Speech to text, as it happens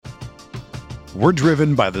We're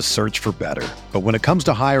driven by the search for better. But when it comes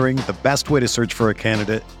to hiring, the best way to search for a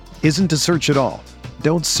candidate isn't to search at all.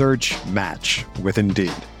 Don't search, match with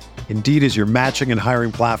Indeed. Indeed is your matching and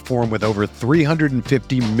hiring platform with over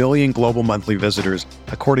 350 million global monthly visitors,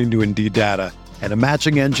 according to Indeed data, and a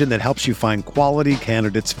matching engine that helps you find quality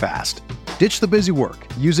candidates fast. Ditch the busy work.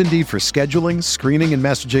 Use Indeed for scheduling, screening, and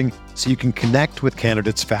messaging so you can connect with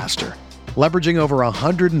candidates faster. Leveraging over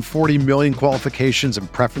 140 million qualifications and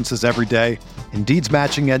preferences every day, Indeed's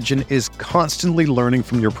matching engine is constantly learning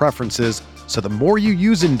from your preferences, so the more you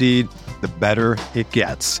use Indeed, the better it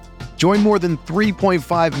gets. Join more than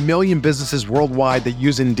 3.5 million businesses worldwide that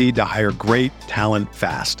use Indeed to hire great talent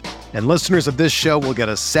fast. And listeners of this show will get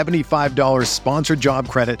a $75 sponsored job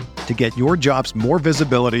credit to get your jobs more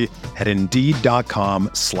visibility at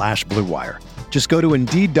Indeed.com/Blue Wire. Just go to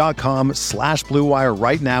Indeed.com/Blue Wire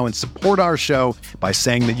right now and support our show by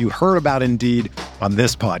saying that you heard about Indeed on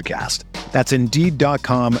this podcast. That's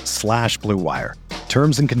Indeed.com/Blue Wire.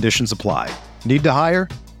 Terms and conditions apply. Need to hire?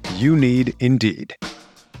 You need Indeed.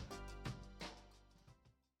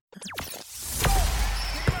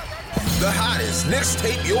 The hottest Knicks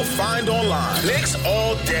tape you'll find online. Knicks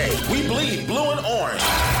all day. We bleed blue and orange.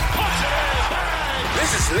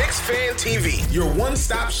 This is Knicks Fan TV, your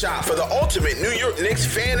one-stop shop for the ultimate New York Knicks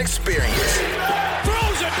fan experience.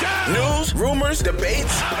 Throws it down. News, rumors,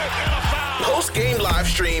 debates, post-game live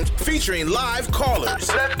streams featuring live callers.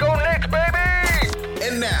 Let's go Knicks, baby!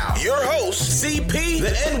 And now, your host, CP, the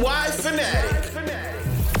NY Fanatic.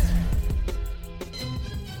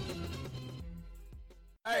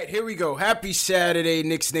 All right, here we go. Happy Saturday,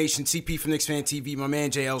 Knicks Nation. CP from Knicks Fan TV. My man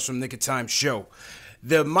JL's from Nick of Time Show.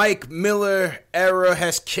 The Mike Miller era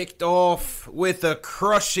has kicked off with a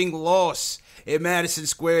crushing loss at Madison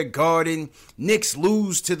Square Garden. Knicks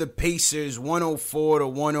lose to the Pacers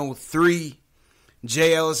 104-103.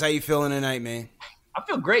 JL, how you feeling tonight, man? I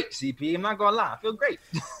feel great, CP. I'm not going to lie. I feel great.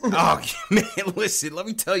 Oh, man, listen, let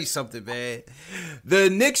me tell you something, man. The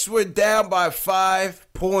Knicks were down by 5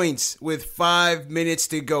 points with 5 minutes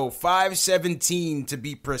to go. 5:17 to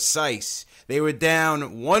be precise. They were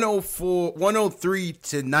down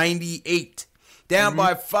 103-98. Down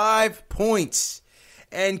by 5 points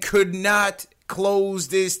and could not close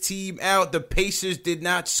this team out. The Pacers did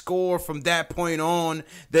not score from that point on.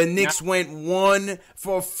 The Knicks went 1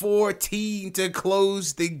 for 14 to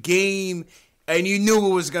close the game, and you knew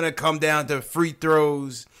it was going to come down to free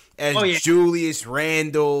throws as Julius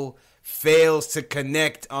Randle fails to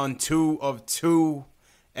connect on 2 of 2,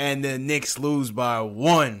 and the Knicks lose by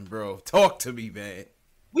 1, bro. Talk to me, man.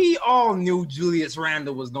 We all knew Julius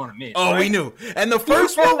Randle was going to miss. Oh, right? we knew. And the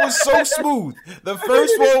first one was so smooth. The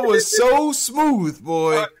first one was so smooth,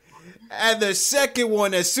 boy. And the second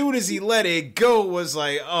one, as soon as he let it go, was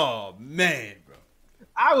like, oh, man, bro.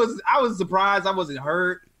 I was surprised I wasn't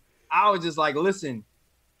hurt. I was just like, listen,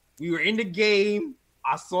 we were in the game.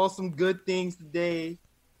 I saw some good things today.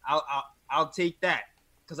 I'll take that.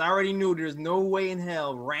 Because I already knew there's no way in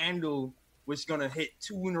hell Randle was going to hit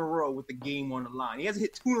 2 in a row with the game on the line. He hasn't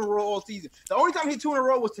hit 2 in a row all season. The only time he hit 2 in a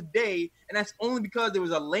row was today, and that's only because there was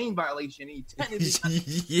a lane violation. He technically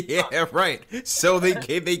yeah, right. So they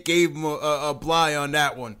gave him a bly on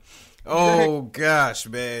that one. Oh, gosh,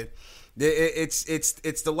 man.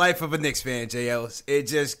 It's the life of a Knicks fan, J. Ellis. It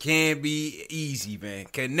just can't be easy, man.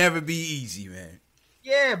 Can never be easy, man.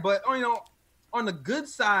 Yeah, but, on the good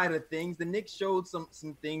side of things, the Knicks showed some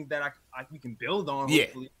things that we can build on.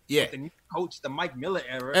 Hopefully, with the new coach, the Mike Miller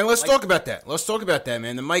era. And let's talk about that. Let's talk about that,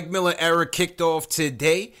 man. The Mike Miller era kicked off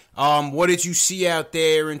today. What did you see out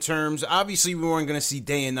there in terms? Obviously, we weren't going to see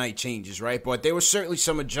day and night changes, right? But there were certainly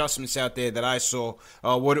some adjustments out there that I saw.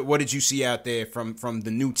 What did you see out there from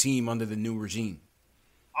the new team under the new regime?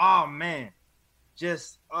 Oh man, it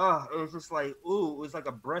was just like it was like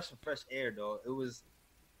a breath of fresh air, though. It was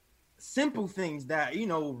simple things that,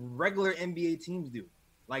 regular NBA teams do.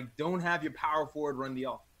 Like, don't have your power forward run the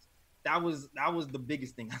offense. That was the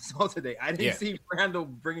biggest thing I saw today. I didn't see Randle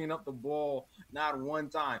bringing up the ball not one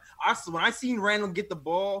time. When I seen Randle get the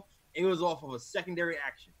ball, it was off of a secondary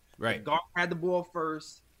action. Right. The guard had the ball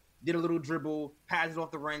first, did a little dribble, passed it off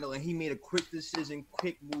to Randle, and he made a quick decision,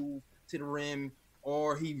 quick move to the rim,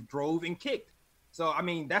 or he drove and kicked. So,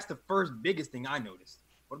 that's the first biggest thing I noticed.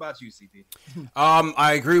 What about you, CP?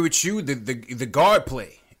 I agree with you. The guard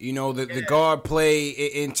play, the guard play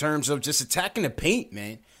in terms of just attacking the paint,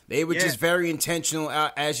 man. They were just very intentional,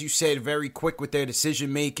 as you said, very quick with their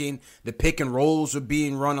decision making. The pick and rolls were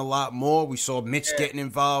being run a lot more. We saw Mitch getting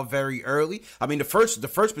involved very early. The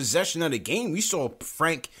first possession of the game, we saw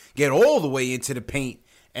Frank get all the way into the paint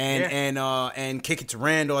and kick it to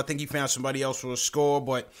Randall. I think he found somebody else for a score,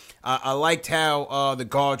 but I liked how the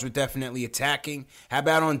guards were definitely attacking. How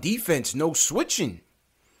about on defense? No switching.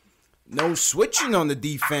 No switching on the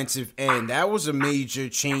defensive end. That was a major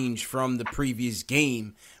change from the previous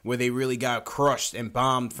game where they really got crushed and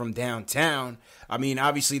bombed from downtown. I mean,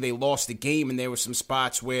 obviously they lost the game and there were some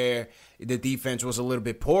spots where the defense was a little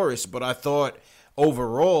bit porous, but I thought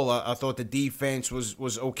overall, I thought the defense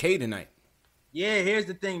was okay tonight. Yeah, here's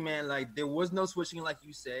the thing, man. Like, there was no switching, like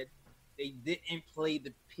you said. They didn't play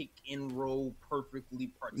the pick and roll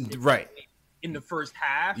perfectly, right, in the first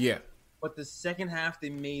half. Yeah. But the second half,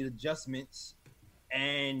 they made adjustments,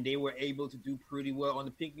 and they were able to do pretty well on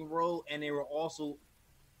the pick and roll, and they were also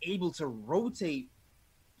able to rotate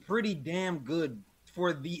pretty damn good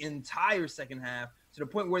for the entire second half, to the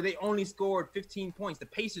point where they only scored 15 points. The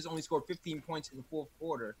Pacers only scored 15 points in the fourth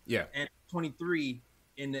quarter, and 23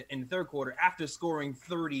 in the third quarter after scoring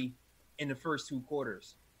 30 in the first two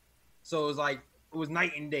quarters. So it was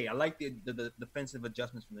night and day. I like the defensive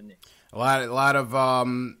adjustments from the Knicks. A lot of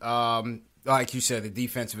like you said, the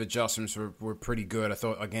defensive adjustments were pretty good. I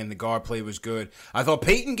thought, again, the guard play was good. I thought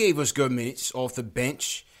Peyton gave us good minutes off the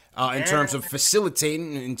bench in terms of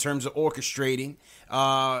facilitating, in terms of orchestrating.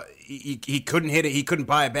 He couldn't hit it. He couldn't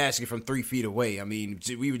buy a basket from 3 feet away. I mean,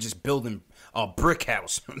 we were just building a brick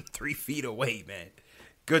house from 3 feet away, man.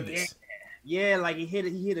 Goodness. Yeah, like he hit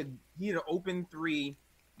an open three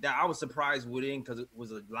that I was surprised with in, because it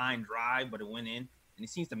was a line drive, but it went in. And he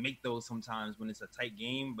seems to make those sometimes when it's a tight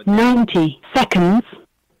game. But 90 seconds.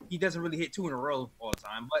 He doesn't really hit 2 in a row all the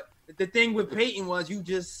time. But the thing with Peyton was you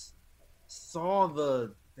just saw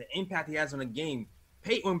the impact he has on the game.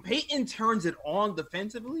 When Peyton turns it on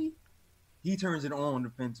defensively, he turns it on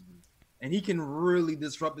defensively. And he can really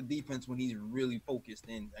disrupt the defense when he's really focused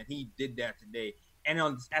in. And he did that today. And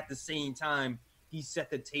at the same time, he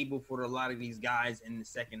set the table for a lot of these guys in the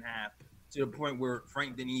second half, to the point where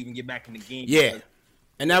Frank didn't even get back in the game. Yeah,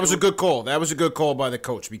 and that was a good call. That was a good call by the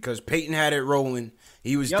coach, because Peyton had it rolling.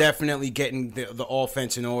 He was definitely getting the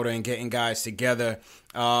offense in order and getting guys together,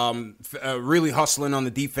 really hustling on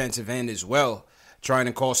the defensive end as well, trying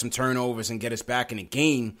to cause some turnovers and get us back in the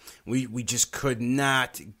game. We just could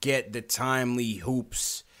not get the timely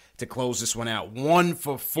hoops to close this one out. 1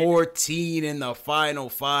 for 14 in the final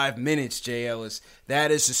 5 minutes, Jay Ellis.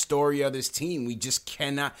 That is the story of this team. We just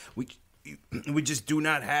cannot. We just do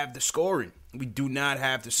not have the scoring. We do not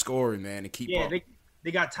have the scoring, man, to keep up.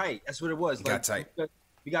 They got tight. That's what it was. Got tight.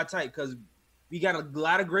 We got tight because we got a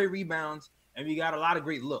lot of great rebounds and we got a lot of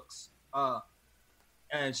great looks.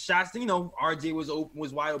 And shots, RJ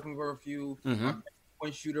was wide open for a few.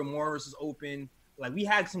 Point shooter Morris is open. Like, we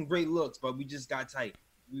had some great looks, but we just got tight.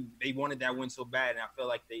 They wanted that win so bad, and I feel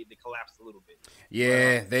like they collapsed a little bit.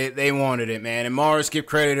 Yeah, they wanted it, man. And Morris, give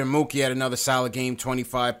credit to Mookie, had another solid game,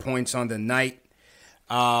 25 points on the night.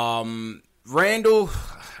 Randall,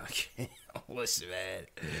 listen, man.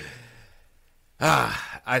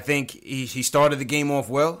 I think he started the game off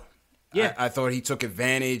well. Yeah, I thought he took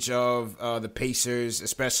advantage of the Pacers,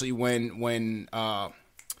 especially when the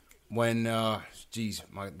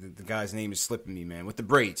guy's name is slipping me, man, with the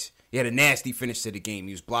braids. He had a nasty finish to the game.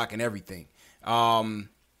 He was blocking everything.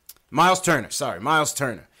 Miles Turner. I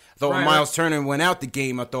thought when Miles Turner went out the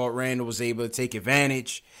game, I thought Randall was able to take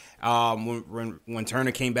advantage. When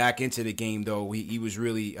Turner came back into the game, though, he was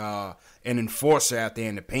really an enforcer out there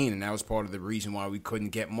in the paint, and that was part of the reason why we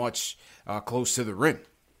couldn't get much close to the rim.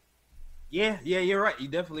 Yeah, you're right.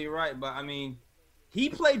 You're definitely right. But, I mean, he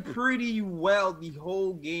played pretty well the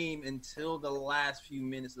whole game until the last few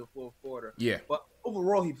minutes of the fourth quarter. Yeah. But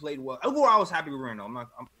overall, he played well. Overall, I was happy with Randall.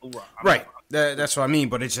 That's what I mean.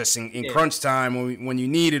 But it's just in crunch time when you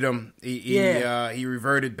needed him, he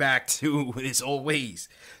reverted back to his old ways.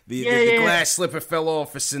 The glass slipper fell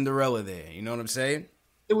off for Cinderella there. You know what I'm saying?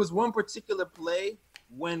 There was one particular play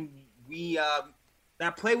when we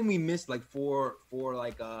when we missed like four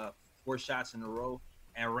shots in a row,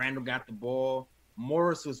 and Randall got the ball.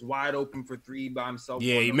 Morris was wide open for 3 by himself.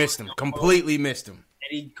 Yeah, he missed him. Completely missed him.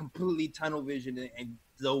 And he completely tunnel visioned and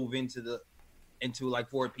dove into like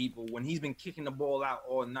 4 people when he's been kicking the ball out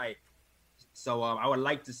all night. So I would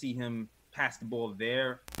like to see him pass the ball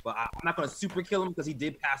there, but I'm not going to super kill him because he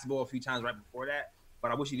did pass the ball a few times right before that.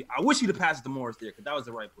 But I wish he'd have passed it to Morris there because that was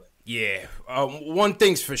the right play. Yeah, one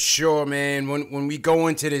thing's for sure, man. When we go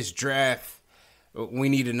into this draft, we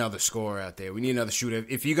need another scorer out there. We need another shooter.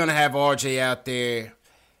 If you're gonna have RJ out there,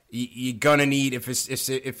 you're gonna need if it's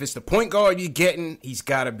the point guard you're getting, he's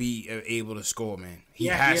got to be able to score, man. He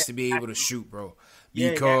has to be able to shoot, bro,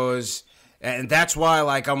 because And that's why,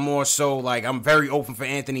 like, I'm more so, like, I'm very open for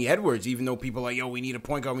Anthony Edwards, even though people are like, yo, we need a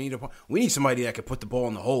point guard, we need somebody that can put the ball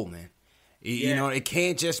in the hole, man. You know, it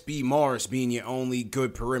can't just be Morris being your only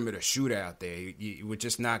good perimeter shooter out there. We're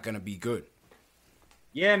just not going to be good.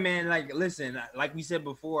 Yeah, man, like, listen, like we said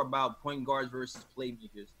before about point guards versus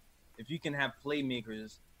playmakers, if you can have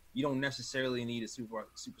playmakers, you don't necessarily need a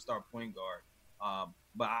superstar point guard.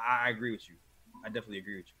 But I agree with you. I definitely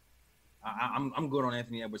agree with you. I'm good on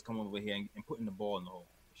Anthony Edwards coming over here and putting the ball in the hole.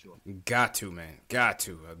 Sure. Got to, man. Got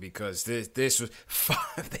to. Because this was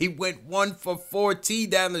they went 1 for 14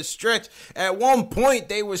 down the stretch. At one point,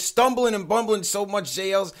 they were stumbling and bumbling so much,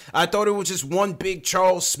 JLs. I thought it was just one big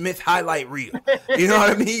Charles Smith highlight reel. You know what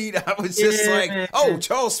I mean? I was just like, oh,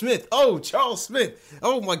 Charles Smith. Oh, Charles Smith.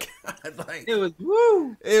 Oh, my God. Like, it was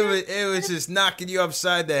woo. It was just knocking you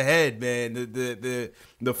upside the head, man.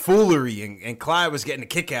 The foolery, and Clyde was getting a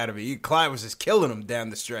kick out of it. Clyde was just killing him down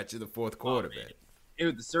the stretch of the fourth quarter, man.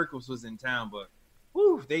 The circus was in town, but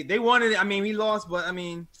whew, they wanted it. I mean, we lost, but I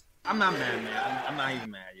mean, I'm not mad, man. I'm not even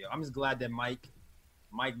mad, yo. I'm just glad that Mike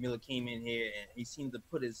Miller came in here and he seemed to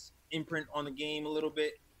put his imprint on the game a little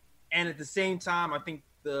bit. And at the same time, I think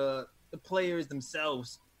the players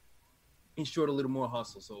themselves ensured a little more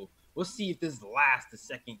hustle. So we'll see if this lasts the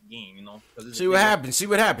second game, you know. See what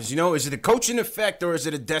happens. You know, is it a coaching effect or is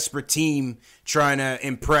it a desperate team trying to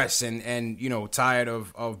impress and you know, tired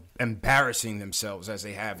of embarrassing themselves as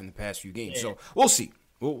they have in the past few games? Yeah. So we'll see.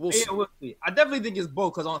 We'll see. We'll see. I definitely think it's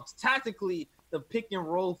both because tactically the pick and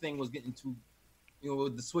roll thing was getting too. You know,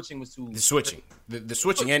 the switching was too. The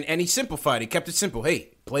switching, and he simplified. He kept it simple.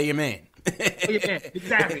 Hey, play your man.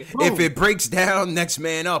 Exactly. If it breaks down, next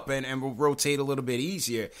man up, and we'll rotate a little bit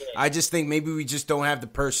easier. Yeah. I just think maybe we just don't have the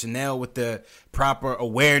personnel with the proper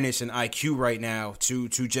awareness and IQ right now to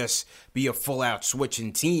just be a full out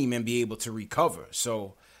switching team and be able to recover.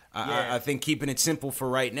 So I think keeping it simple for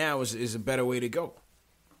right now is a better way to go.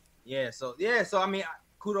 So I mean,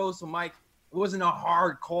 kudos to Mike. It wasn't a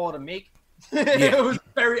hard call to make. It was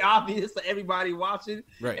very obvious to everybody watching.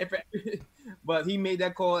 Right. But he made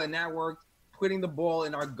that call, and that worked. Putting the ball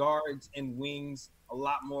in our guards and wings a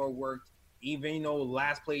lot more worked. Even, you know,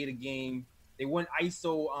 last play of the game, they went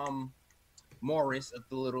ISO Morris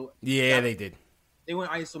a little. Yeah, they did. They went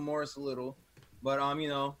ISO Morris a little. But, you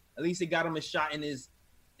know, at least they got him a shot in his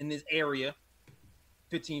area,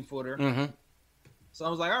 15-footer. Mm-hmm. So I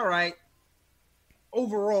was like, all right.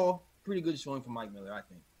 Overall, pretty good showing for Mike Miller, I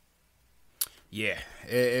think. Yeah,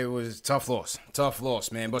 it was a tough loss,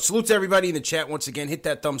 man. But salute to everybody in the chat once again. Hit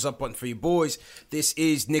that thumbs up button for you boys. This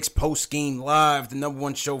is Knicks Post Game Live, the number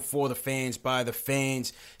one show for the fans by the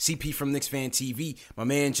fans. CP from Knicks Fan TV, my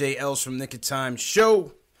man JL's from Knick of Time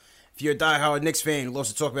Show. If you're a diehard Knicks fan who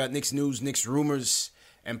loves to talk about Knicks news, Knicks rumors,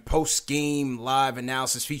 and post game live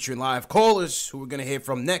analysis featuring live callers who we're gonna hear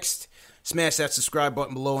from next, smash that subscribe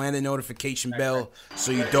button below and the notification bell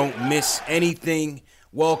so you don't miss anything.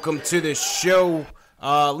 Welcome to the show.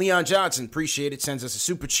 Leon Johnson, appreciate it, sends us a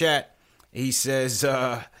super chat. He says,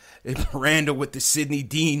 Randall with the Sidney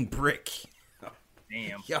Dean brick.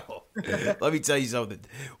 Damn. Yo, let me tell you something.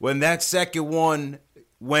 When that second one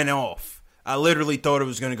went off, I literally thought it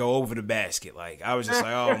was going to go over the basket. Like, I was just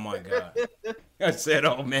like, oh, my God. I said,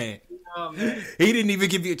 oh, man. He didn't even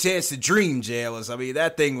give you a chance to dream, Jailers. I mean,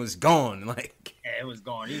 that thing was gone. Like, yeah, it was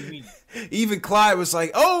gone. Even Clyde was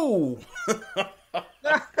like, oh.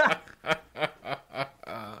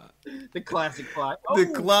 The classic Clyde. Oh. The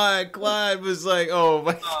Clyde was like, oh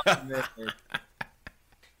my God. Man.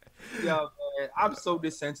 Yo, man, I'm so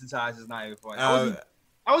desensitized. It's not even funny.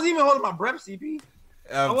 I wasn't even holding my breath, CP.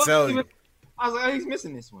 I'm telling you. I was like, oh, he's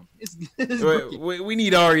missing this one. We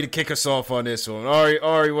need Ari to kick us off on this one.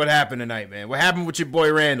 Ari, what happened tonight, man? What happened with your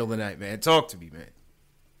boy Randall tonight, man? Talk to me, man.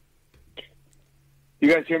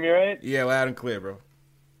 You guys hear me all right? Yeah, loud and clear, bro.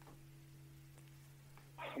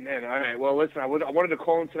 Man, all right. Well, listen, I wanted to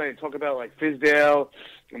call in tonight and talk about, like, Fizdale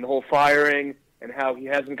and the whole firing and how he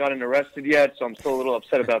hasn't gotten arrested yet, so I'm still a little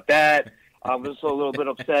upset about that. I'm also a little bit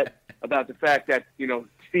upset about the fact that, you know,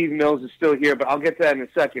 Steve Mills is still here, but I'll get to that in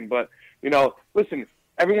a second. But, you know, listen,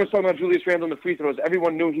 everyone's talking about Julius Randle and the free throws.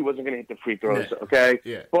 Everyone knew he wasn't going to hit the free throws, okay?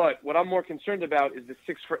 Yeah. But what I'm more concerned about is the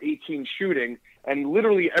 6 for 18 shooting, and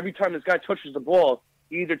literally every time this guy touches the ball,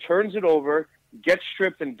 he either turns it over, gets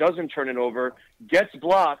stripped and doesn't turn it over, gets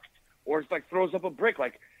blocked, or it's like throws up a brick.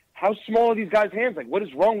 Like, how small are these guys' hands? Like, what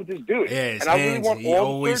is wrong with this dude? Yeah, his and I really hands, want he all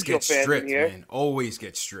always Sergio gets fans stripped, in here. man. Always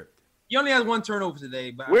gets stripped. He only has one turnover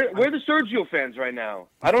today. But Where are the Sergio fans right now?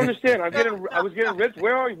 I don't understand. I was getting ripped.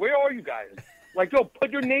 Where are you guys? Like, yo,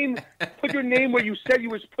 put your name where you said you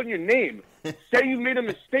was putting your name. Say you made a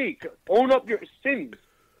mistake. Own up your sins.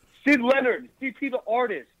 Sid Leonard, CP the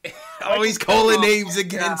artist. Oh, he's calling names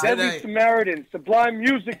again Deadly tonight. Samaritan, Sublime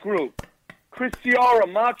Music Group, Chris Ciara,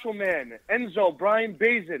 Macho Man, Enzo, Brian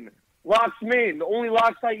Bazin, Locks Maine. The only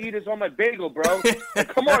locks I eat is on my bagel, bro. Like,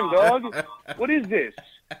 come on, dog. What is this?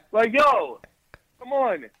 Like, yo, come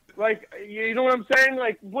on. Like, you know what I'm saying?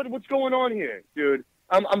 Like, what's going on here, dude?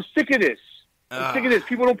 I'm sick of this. I'm sick of this.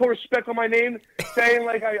 People don't put respect on my name, saying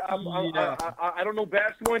like I don't know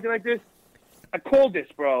basketball or anything like this. I called this,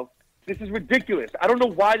 bro. This is ridiculous. I don't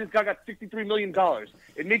know why this guy got $63 million.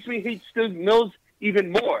 It makes me hate Steve Mills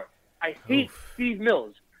even more. I hate Steve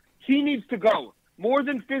Mills. He needs to go. More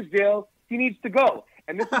than Fizdale, he needs to go.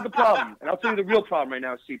 And this is the problem. And I'll tell you the real problem right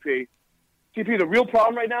now, CP. CP, the real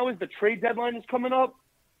problem right now is the trade deadline is coming up,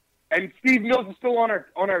 and Steve Mills is still on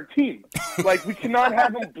our team. Like, we cannot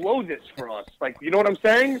have him blow this for us. Like, you know what I'm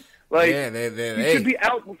saying? Like, he should be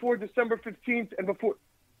out before December 15th and before,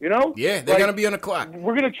 you know? Yeah, they're going to be on the clock.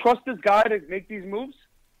 We're going to trust this guy to make these moves?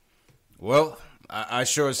 Well, I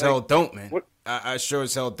sure as hell don't, man. I sure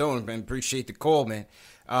as hell don't, man. Appreciate the call, man.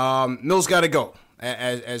 Mills got to go.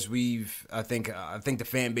 As I think the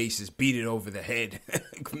fan base has beat it over the head,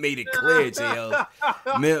 made it clear, JL.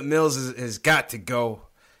 Mills has got to go.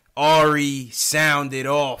 Ari sounded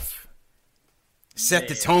off, set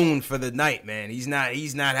the tone for the night, man. He's not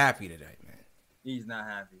happy tonight, man. He's not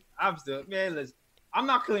happy. Listen, I'm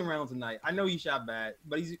not killing Reynolds tonight. I know he shot bad,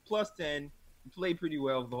 but he's plus 10. He played pretty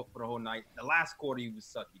well for the whole night. The last quarter, he was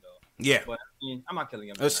sucky, though. Yeah. But I'm not killing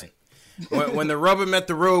him tonight. Listen, when the rubber met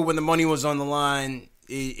the road, when the money was on the line,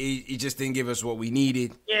 he just didn't give us what we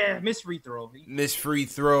needed. Yeah, missed free throw.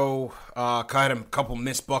 Caught him a couple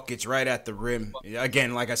missed buckets right at the rim.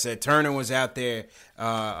 Again, like I said, Turner was out there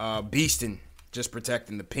beasting, just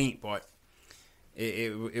protecting the paint, but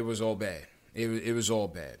it was all bad. It was all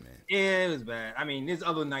bad, man. Yeah, it was bad. I mean, there's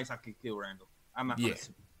other nights I could kill Randall. I'm not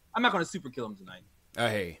going to super kill him tonight. I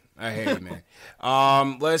hate you,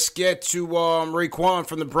 man. Let's get to Raekwon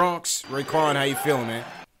from the Bronx. Raekwon, how you feeling, man?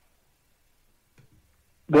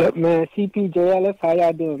 Good, man. CPJLS, how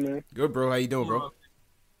y'all doing, man? Good, bro. How you doing, bro?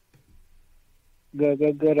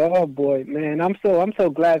 Good. Oh boy, man. I'm so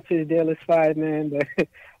glad Fizdale is fired, man. But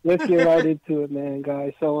let's get right into it, man,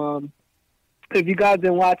 guys. So if you guys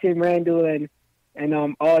been watching Randall and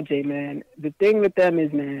RJ, man, the thing with them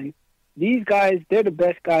is, man, these guys, they're the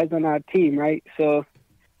best guys on our team, right? So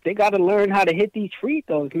they got to learn how to hit these free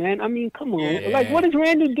throws, man. I mean, come on. Yeah. Like, what is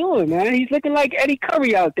Randall doing, man? He's looking like Eddie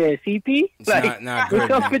Curry out there, CP. It's like, not good,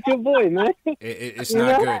 what's up with your boy, man? It's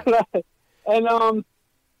not good. And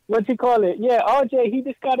what you call it? Yeah, RJ, he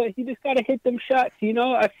just gotta hit them shots. You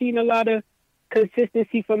know, I've seen a lot of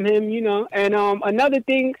consistency from him. You know, and another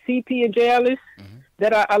thing, CP and JLS,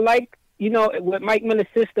 that I like, you know, with Mike Miller's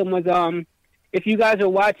system was if you guys are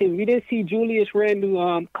watching, we didn't see Julius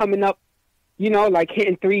Randle coming up, you know, like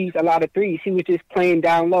hitting threes, a lot of threes. He was just playing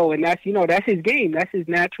down low, and that's, you know, that's his game. That's his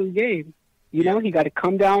natural game. You know, he got to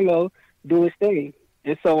come down low, do his thing.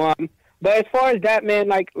 And so, but as far as that, man,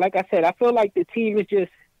 like I said, I feel like the team is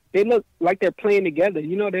just, they look like they're playing together.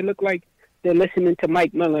 You know, they look like they're listening to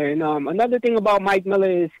Mike Miller. And another thing about Mike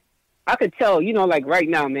Miller is I could tell, you know, like right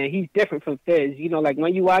now, man, he's different from Fizz. You know, like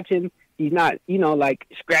when you watch him, he's not, you know, like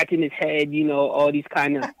scratching his head, you know, all these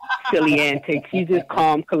kind of silly antics. He's just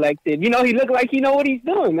calm, collected. You know, he look like he know what he's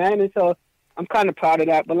doing, man. And so I'm kind of proud of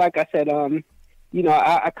that. But like I said, you know,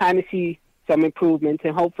 I kind of see some improvements,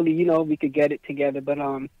 and hopefully, you know, we could get it together. But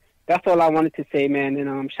that's all I wanted to say, man.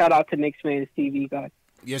 And shout out to Knicks Fans TV, guys.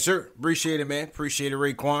 Yes, sir. Appreciate it, man. Appreciate it,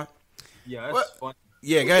 Raekwon. Yeah, that's fun.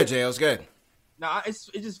 Yeah, go ahead, JL's good. No, it's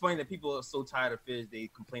just funny that people are so tired of Fizz, they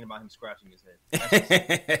complain about him scratching his head.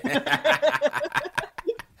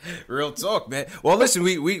 Real talk, man. Well, listen,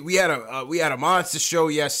 we had a monster show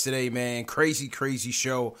yesterday, man. Crazy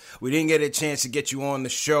show. We didn't get a chance to get you on the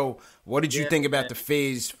show. What did you think about the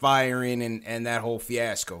Fizz firing and that whole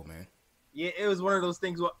fiasco, man? Yeah, it was one of those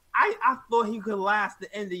things where I thought he could last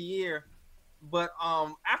the end of the year, but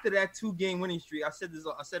after that 2-game winning streak, I said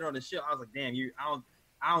it on the show. I was like, damn, I don't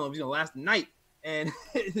know if he's gonna last the night. And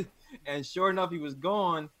and sure enough, he was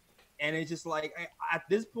gone. And it's just like at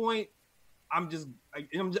this point, I'm just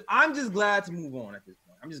glad to move on. At this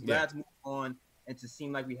point, I'm just glad to move on and to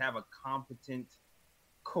seem like we have a competent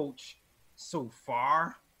coach so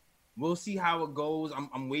far. We'll see how it goes.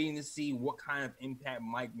 I'm waiting to see what kind of impact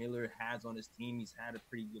Mike Miller has on his team. He's had a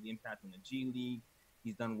pretty good impact on the G League.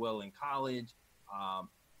 He's done well in college,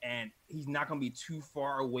 and he's not going to be too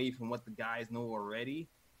far away from what the guys know already.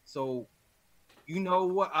 So. You know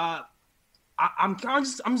what? I'm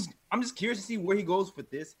just curious to see where he goes with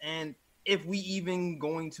this. And if we even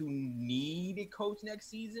going to need a coach next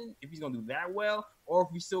season, if he's going to do that well, or if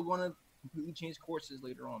we're still going to completely change courses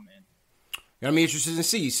later on, man. I'm interested to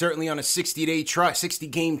see. He's certainly on a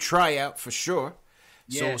 60-game tryout for sure.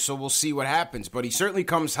 Yeah. So we'll see what happens. But he certainly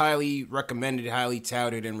comes highly recommended, highly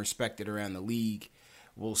touted, and respected around the league.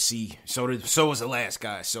 We'll see. So was the last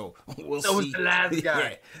guy. So we'll see. So was the last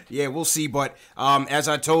guy. Yeah, we'll see. But as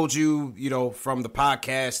I told you, from the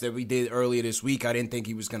podcast that we did earlier this week, I didn't think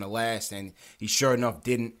he was going to last, and he sure enough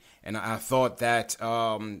didn't. And I thought that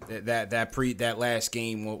that last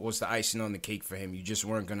game was the icing on the cake for him. You just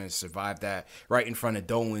weren't going to survive that right in front of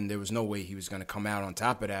Dolan. There was no way he was going to come out on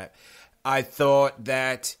top of that. I thought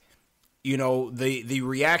that the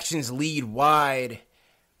reactions lead wide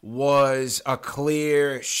was a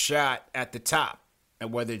clear shot at the top.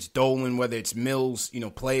 And whether it's Dolan, whether it's Mills,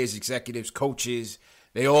 players, executives, coaches,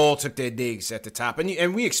 they all took their digs at the top.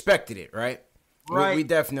 And we expected it, right? Right. We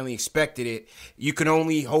definitely expected it. You can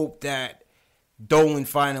only hope that Dolan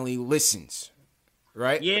finally listens,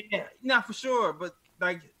 right? Yeah, not for sure. But,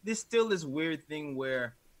 there's still this weird thing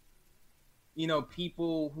where,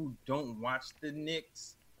 people who don't watch the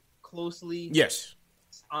Knicks closely. Yes.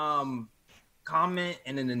 Comment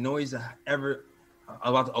and then the noise I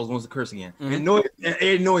was going to curse again. Mm-hmm.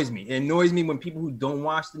 It annoys me. It annoys me when people who don't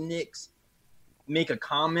watch the Knicks make a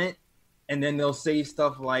comment and then they'll say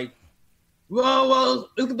stuff like, well,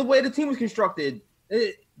 look at the way the team was constructed.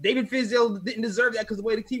 David Fizdale didn't deserve that because the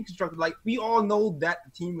way the team was constructed. We all know that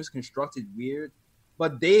the team was constructed weird,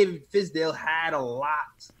 but David Fizdale had a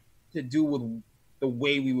lot to do with the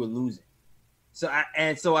way we were losing.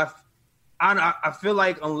 I feel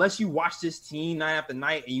like unless you watch this team night after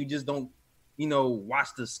night and you just don't, watch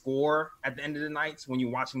the score at the end of the nights when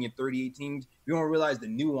you're watching your 38 teams, you don't realize the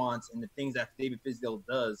nuance and the things that David Fizdale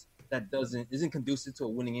does that isn't conducive to a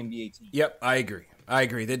winning NBA team. Yep, I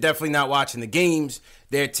agree. They're definitely not watching the games.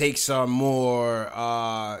 Their takes are more,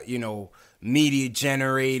 media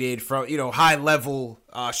generated from, high level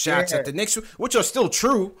shots at the Knicks, which are still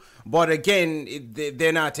true. But again,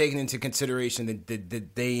 they're not taking into consideration the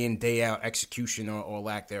day in, day out execution or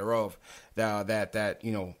lack thereof that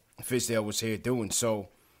Fizdale was here doing. So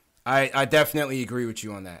I definitely agree with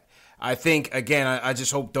you on that. I think, again, I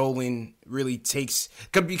just hope Dolan really takes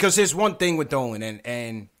 – because there's one thing with Dolan,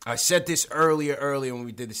 and I said this earlier when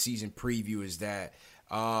we did the season preview, is that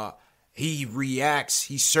he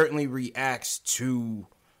certainly reacts to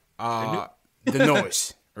the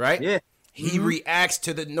noise, right? Yeah. He reacts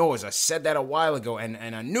to the noise. I said that a while ago,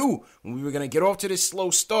 and I knew when we were going to get off to this slow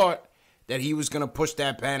start that he was going to push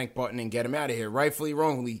that panic button and get him out of here. Rightfully,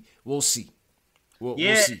 wrongly, we'll see. We'll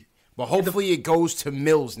see. But hopefully it goes to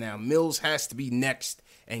Mills now. Mills has to be next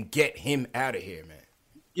and get him out of here, man.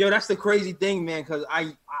 Yo, that's the crazy thing, man, because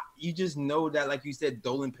you just know that, like you said,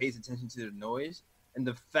 Dolan pays attention to the noise. And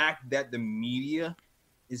the fact that the media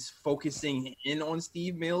is focusing in on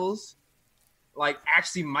Steve Mills,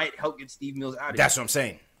 actually might help get Steve Mills out of here. That's what I'm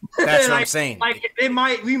saying. That's what I'm saying.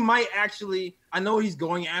 We might actually, I know he's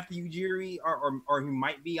going after Ujiri, or he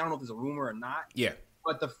might be. I don't know if it's a rumor or not. Yeah.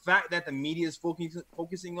 But the fact that the media is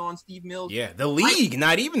focusing on Steve Mills. Yeah, the league,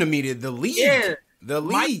 not even the media, the league. Yeah. The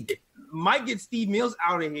league. Might get Steve Mills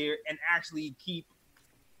out of here and actually keep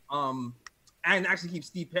Scott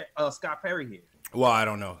Perry here. Well, I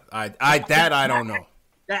don't know. I don't know.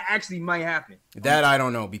 That actually might happen. That I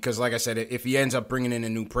don't know, because like I said, if he ends up bringing in a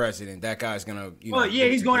new president, that guy's gonna.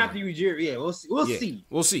 He's going after Ujiri. Yeah, we'll see.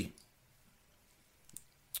 We'll see.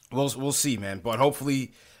 We'll see, man. But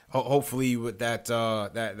hopefully with that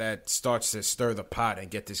that starts to stir the pot and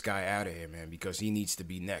get this guy out of here, man, because he needs to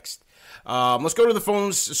be next. Let's go to the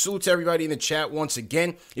phones. Salute to everybody in the chat once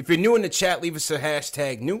again. If you're new in the chat, leave us a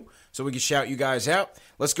hashtag new so we can shout you guys out.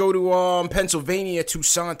 Let's go to Pennsylvania.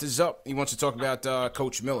 Toussaint is up. He wants to talk about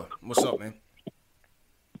Coach Miller. What's up, man?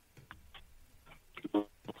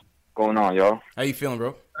 Going on, y'all? How you feeling,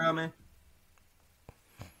 bro? Man.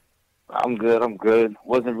 I'm good.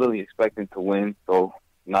 Wasn't really expecting to win, so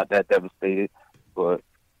not that devastated. But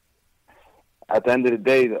at the end of the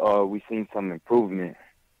day, we seen some improvement.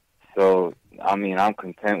 So, I'm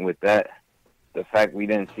content with that. The fact we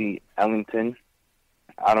didn't see Ellington,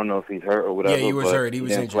 I don't know if he's hurt or whatever. Yeah, he was hurt. He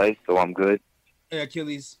was didn't injured. Play, so I'm good. Yeah,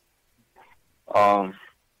 Achilles. And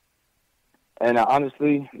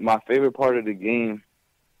honestly, my favorite part of the game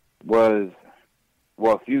was,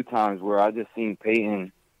 a few times where I just seen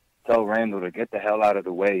Peyton tell Randall to get the hell out of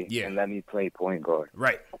the way and let me play point guard.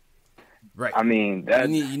 Right. That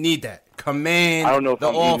you need that command. I don't know if the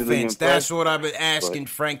I'm offense. That's what I've been asking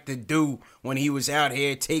Frank to do when he was out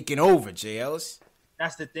here taking over. Jay Ellis.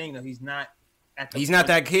 That's the thing, though. He's not. He's not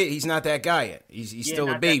that kid. He's not that guy yet. He's still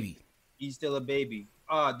a baby. He's still a baby.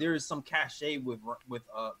 There is some cachet with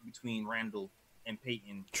between Randall and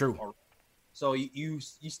Peyton. True. So you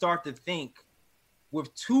start to think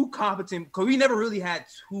with two competent, because we never really had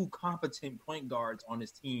two competent point guards on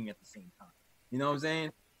this team at the same time. You know what I'm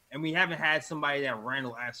saying? And we haven't had somebody that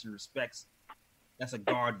Randall actually respects that's a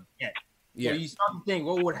guard yet. Yeah. So you start to think,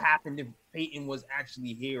 what would happen if Peyton was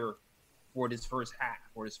actually here for this first half,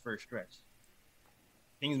 for this first stretch?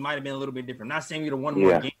 Things might have been a little bit different. Not saying we'd have won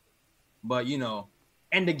more games, but,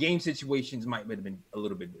 and the game situations might have been a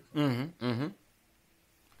little bit different.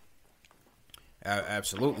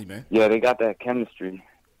 Absolutely, man. Yeah, they got that chemistry.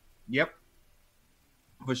 Yep.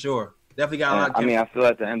 For sure. Definitely got a lot of chemistry. I mean, I feel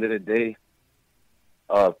at the end of the day,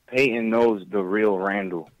 Peyton knows the real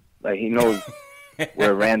Randall. Like, he knows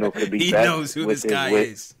where Randall could be he best. He knows who this guy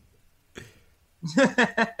is.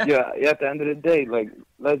 Yeah, at the end of the day, like,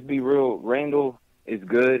 let's be real. Randall is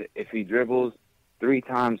good if he dribbles 3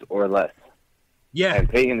 times or less. Yeah. And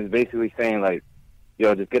Peyton is basically saying, like,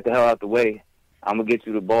 yo, just get the hell out the way. I'm going to get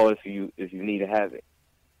you the ball if you need to have it.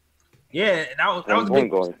 Yeah, that was a big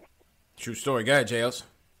guard. True story. Go ahead, JLs.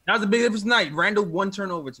 That was a big difference tonight. Randall, 1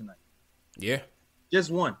 turnover tonight. Yeah. Just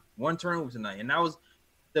one turnover tonight. And that was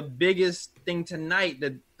the biggest thing tonight.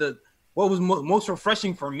 What was most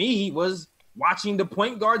refreshing for me was watching the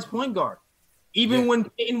point guard. Even when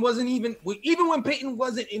Peyton wasn't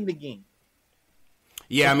in the game.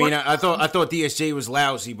 Yeah, I mean, I thought DSJ was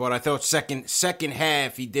lousy, but I thought second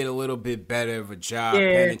half he did a little bit better of a job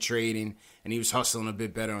penetrating, and he was hustling a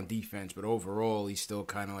bit better on defense. But overall, he's still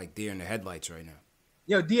kind of like deer in the headlights right now.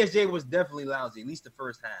 DSJ was definitely lousy, at least the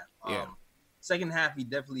first half. Yeah. Second half, he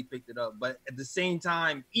definitely picked it up. But at the same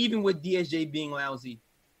time, even with DSJ being lousy,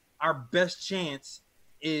 our best chance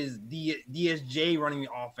is DSJ running the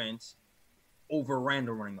offense over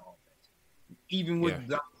Randall running the offense, even with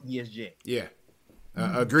DSJ. Yeah.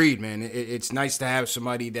 Agreed, man. It's nice to have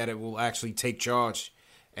somebody that it will actually take charge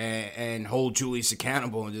and hold Julius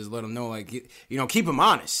accountable and just let him know, like, keep him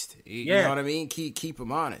honest. You know what I mean? Keep him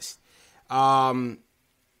honest.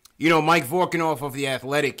 Mike Vorkanoff of The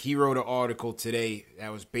Athletic, he wrote an article today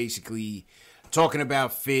that was basically talking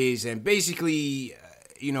about Fizz and basically,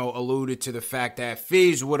 alluded to the fact that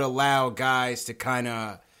Fizz would allow guys to kind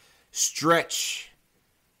of stretch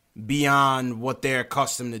beyond what they're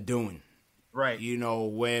accustomed to doing. Right.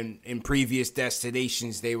 When in previous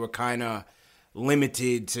destinations they were kind of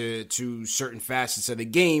limited to certain facets of the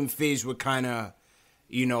game, Fizz would kind of,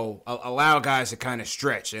 allow guys to kind of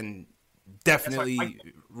stretch. And definitely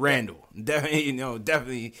Randall.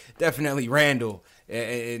 Definitely Randall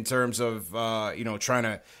in terms of, trying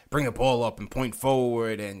to bring the ball up and point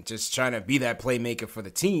forward and just trying to be that playmaker for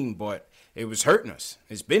the team. But it was hurting us.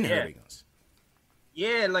 It's been hurting us.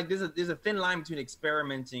 Yeah, like there's a thin line between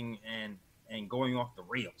experimenting and going off the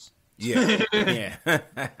rails. Yeah.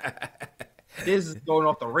 This is going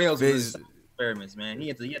off the rails with his experiments, man. He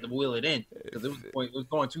had to wheel it in because it was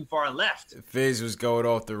going too far left. Fizz was going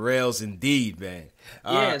off the rails indeed, man.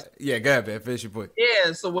 Go ahead, man. Finish your point.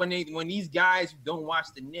 Yeah, so when these guys who don't watch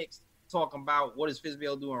the Knicks talk about what is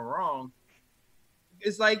Fizdale doing wrong,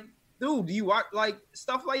 it's like, dude, do you watch like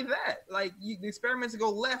stuff like that? Like the experiments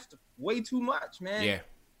go left way too much, man. Yeah,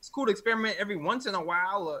 it's cool to experiment every once in a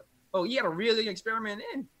while. You got to really experiment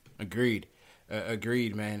in. Agreed,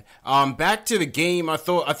 man. Back to the game. I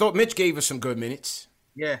thought Mitch gave us some good minutes.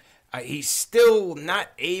 Yeah. He's still not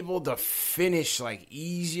able to finish like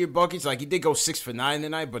easier buckets. Like he did go 6 for 9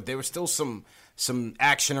 tonight, but there was still some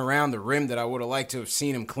action around the rim that I would have liked to have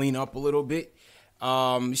seen him clean up a little bit.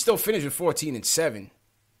 He still finished with 14 and 7.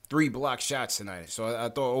 3 block shots tonight. So I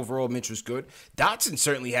thought overall Mitch was good. Dotson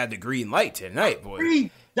certainly had the green light tonight, boy.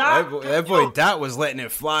 That boy Dot was letting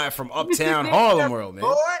it fly from uptown Harlem World, man.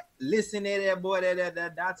 Boy, listen to that boy,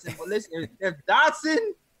 that Dotson. But listen, if Dotson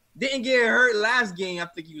didn't get hurt last game, I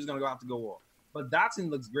think he was going to have to go off. But Dotson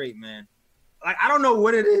looks great, man. Like, I don't know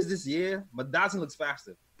what it is this year, but Dotson looks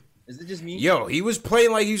faster. Is it just me? Yo, he was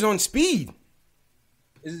playing like he's on speed.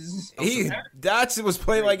 Dotson was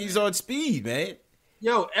playing like he's on speed, man.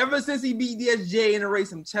 Yo, ever since he beat DSJ in the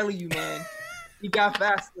race, I'm telling you, man, he got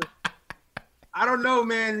faster. I don't know,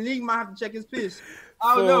 man. League might have to check his pitch.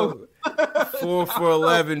 I don't know. 4 for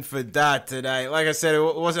 11 for Dot tonight. Like I said, it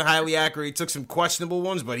wasn't highly accurate. He took some questionable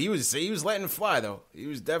ones, but he was letting it fly, though. He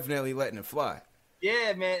was definitely letting it fly.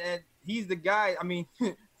 Yeah, man, and he's the guy. I mean,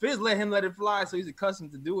 Fizz let him let it fly, so he's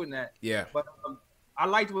accustomed to doing that. Yeah. But I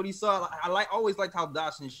liked what he saw. Always liked how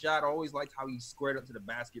Dotson shot. I always liked how he squared up to the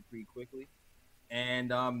basket pretty quickly. And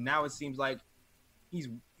now it seems like he's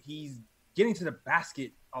getting to the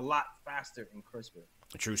basket a lot faster and crisper.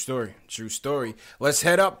 True story. Let's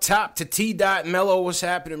head up top to T. Mello. What's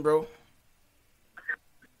happening, bro?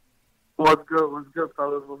 What's good? What's good,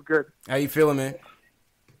 fellas? What's good? How you feeling, man?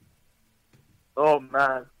 Oh,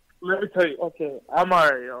 man. Let me tell you. Okay, I'm all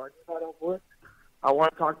right, yo. I just got off work. I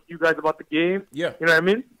want to talk to you guys about the game. Yeah. You know what I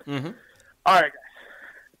mean? Mm-hmm. All right, guys.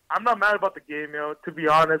 I'm not mad about the game, yo. To be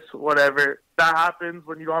honest, whatever. That happens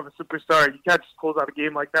when you don't have a superstar. You can't just close out a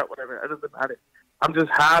game like that, whatever. It doesn't matter. I'm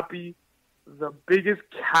just happy the biggest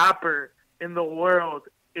capper in the world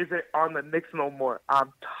isn't on the Knicks no more.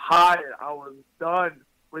 I'm tired. I was done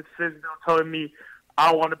with Fizdale telling me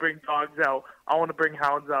I want to bring dogs out. I want to bring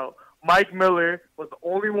hounds out. Mike Miller was the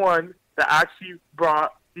only one that actually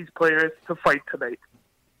brought these players to fight tonight.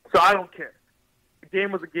 So I don't care. The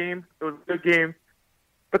game was a game. It was a good game.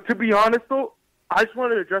 But to be honest, though, I just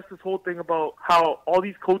wanted to address this whole thing about how all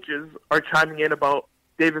these coaches are chiming in about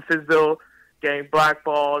David Fizdale getting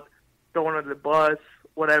blackballed, thrown under the bus,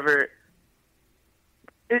 whatever.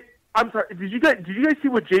 I'm sorry. Did you guys see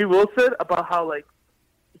what Jay Will said about how like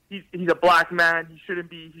he's a black man? He shouldn't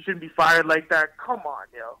be fired like that. Come on,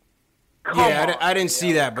 yo. I didn't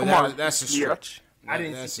see that, but that's a stretch. I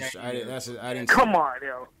didn't see that. I didn't. Come on,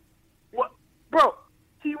 yo. What, bro?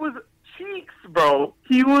 He was cheeks, bro.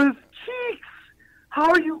 He was cheeks.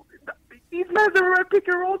 How are you? These men are red pick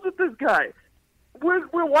and rolls with this guy.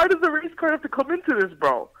 Why does the race car have to come into this,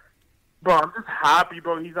 bro? Bro, I'm just happy,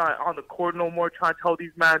 bro. He's not on the court no more trying to tell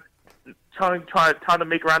these men, trying to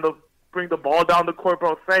make Randall bring the ball down the court,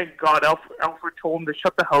 bro. Thank God Alfred told him to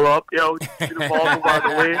shut the hell up, yo. See the ball move out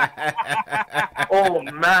of the way. Oh,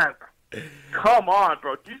 man. Come on,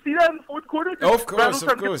 bro. Did you see that in the fourth quarter? Of course,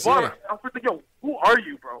 yeah. Alfred's like, yo, who are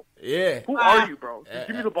you, bro? Yeah. Who are you, bro? Just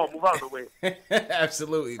give me the ball. Move out of the way.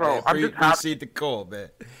 Absolutely, bro, man. I'm just appreciate the call, man.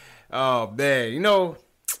 Oh, man. You know,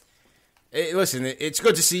 listen, it's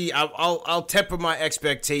good to see. I'll temper my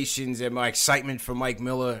expectations and my excitement for Mike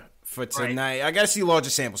Miller for tonight. Right. I got to see larger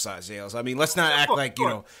sample size, Yales. I mean, let's not act like, you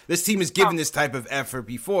know, this team has given this type of effort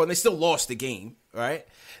before, and they still lost the game, right?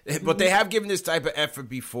 But they have given this type of effort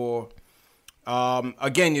before.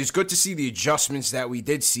 Again, it's good to see the adjustments that we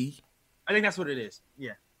did see. I think that's what it is.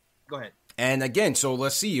 Yeah. Go ahead. And again, so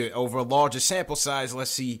let's see, over a larger sample size,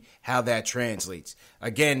 let's see how that translates.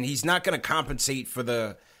 Again, he's not going to compensate for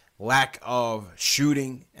the lack of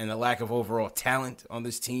shooting and the lack of overall talent on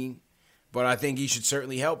this team, but I think he should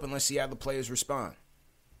certainly help, and let's see how the players respond.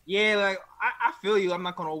 Yeah, like, I feel you. I'm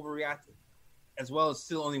not going to overreact as well. It's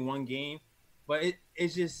still only one game, but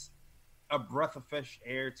it's just a breath of fresh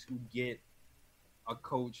air to get a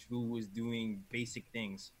coach who was doing basic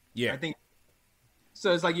things. Yeah. I think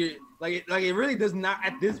so. It's like it really does not,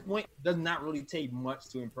 at this point, does not really take much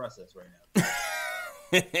to impress us right now.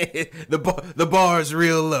 The bar is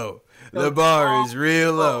real low. The bar is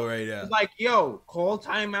real low right now. It's like, yo, call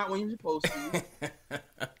timeout when you're supposed to,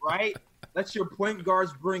 right? Let your point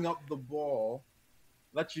guards bring up the ball.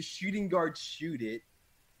 Let your shooting guards shoot it.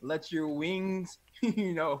 Let your wings,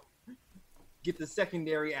 get the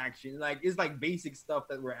secondary action. Like, it's like basic stuff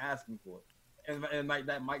that we're asking for, and like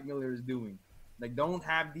that Mike Miller is doing. Like, don't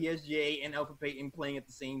have DSJ and Alpha Payton playing at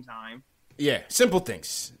the same time. Yeah, simple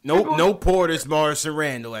things. No Porters, Morris, and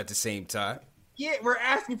Randall at the same time. Yeah, we're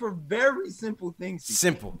asking for very simple things.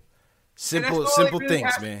 Simple really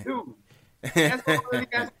things, man. That's all we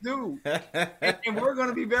have to do. And we're going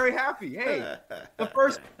to be very happy. Hey, the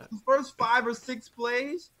first 5 or 6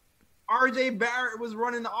 plays, RJ Barrett was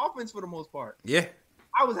running the offense for the most part. Yeah.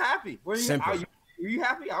 I was happy. Were you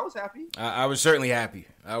happy? I was happy. I was certainly happy.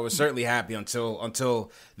 I was certainly happy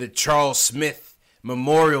until the Charles Smith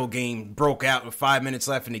Memorial game broke out with 5 minutes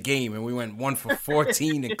left in the game, and we went 1 for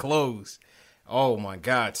 14 and close. Oh, my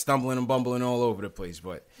God. Stumbling and bumbling all over the place.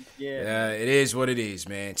 But it is what it is,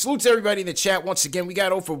 man. Salute to everybody in the chat. Once again, we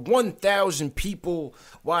got over 1,000 people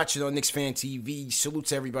watching on Knicks Fan TV. Salute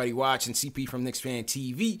to everybody watching. CP from Knicks Fan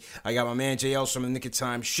TV. I got my man JL from the Nick of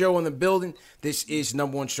Time show in the building. This is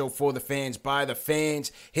 #1 show for the fans, by the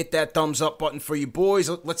fans. Hit that thumbs up button for you boys.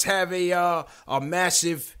 Let's have a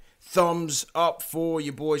massive thumbs up for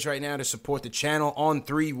you boys right now to support the channel on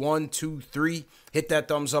 3. 1, 2, 3. Hit that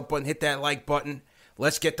thumbs up button. Hit that like button.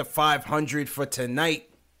 Let's get to 500 for tonight.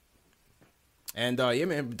 And yeah,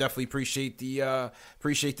 man, definitely appreciate the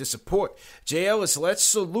support. Jay Ellis, let's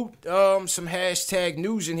salute some hashtag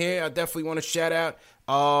news in here. I definitely want to shout out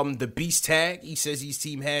the Beast Tag. He says he's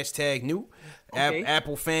team hashtag new. Okay.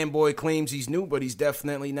 Apple fanboy claims he's new, but he's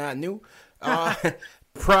definitely not new.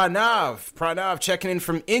 Pranav checking in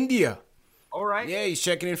from India. All right. Yeah, he's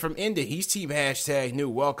checking in from India. He's team hashtag new.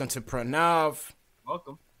 Welcome to Pranav.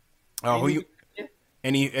 Welcome.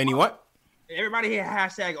 Any what? Everybody here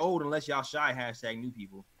hashtag old unless y'all shy hashtag new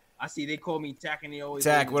people. I see they call me Tack and they always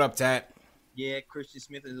Tack. What up, Tack? Yeah, Christian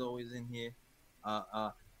Smith is always in here.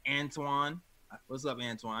 Antoine. What's up,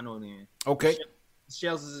 Antoine? I know him. Okay.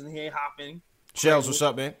 Shells is in here hopping. Shells, what's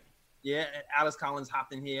up, man? Yeah, Alice Collins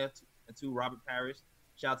hopped in here too. Robert Parrish.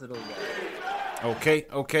 Shout out to those guys.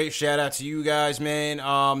 Okay. Shout out to you guys, man.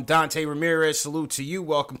 Dante Ramirez, salute to you.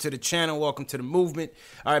 Welcome to the channel. Welcome to the movement.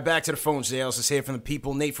 All right, back to the phone sales. Let's hear from the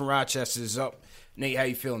people. Nate from Rochester is up. Nate, how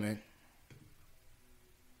you feeling, man?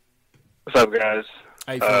 What's up, guys?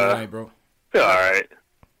 How you feeling tonight, bro? Feel all right.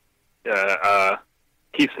 Yeah,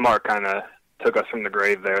 Keith Smart kind of took us from the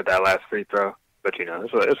grave there at that last free throw. But,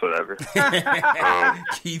 it's whatever.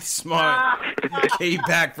 Keith Smart came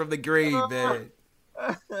back from the grave, man.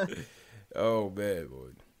 Oh, man, boy.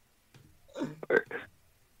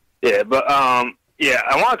 Yeah, but, I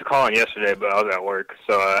wanted to call in yesterday, but I was at work.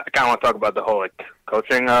 So I kind of want to talk about the whole,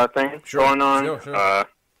 coaching thing going on. Sure. A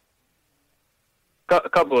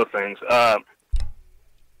couple of things.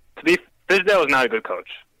 Fizdale is not a good coach.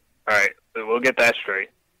 All right, we'll get that straight.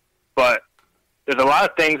 But there's a lot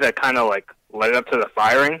of things that kind of, led up to the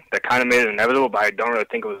firing that kind of made it inevitable, but I don't really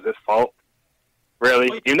think it was his fault,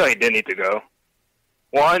 really, even though he did need to go.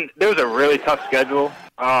 One, there was a really tough schedule.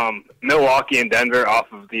 Milwaukee and Denver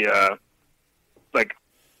off of the,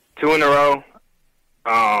 2 in a row.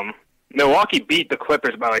 Milwaukee beat the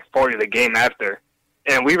Clippers by, 40 the game after,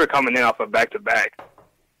 and we were coming in off of back-to-back.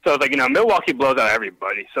 So it's Milwaukee blows out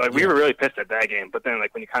everybody. So, we were really pissed at that game. But then,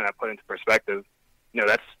 when you kind of put it into perspective,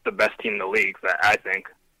 that's the best team in the league, I think.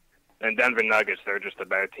 And Denver Nuggets, they're just a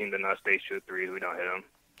better team than us. They shoot threes. We don't hit them.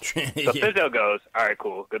 So Fizdale goes, all right,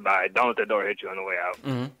 cool, goodbye. Don't let the door hit you on the way out.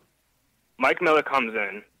 Mm-hmm. Mike Miller comes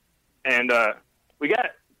in, and we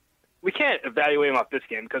can't evaluate him off this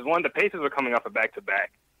game because, one, the Pacers are coming off a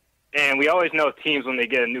back-to-back. And we always know teams, when they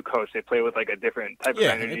get a new coach, they play with, a different type of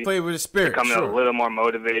energy. Yeah, they play with a spirit. They come in a little more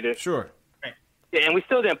motivated. Sure. Yeah, and we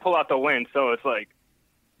still didn't pull out the win, so it's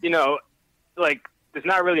there's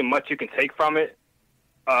not really much you can take from it.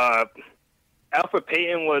 Alfred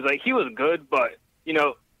Payton was he was good, but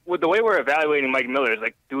with the way we're evaluating Mike Miller is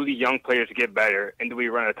do the young players get better, and do we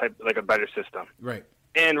run a better system? Right.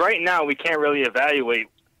 And right now we can't really evaluate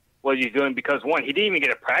what he's doing because one, he didn't even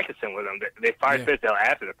get a practice in with him. They fired Fizdale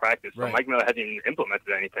after the practice, so Mike Miller hasn't even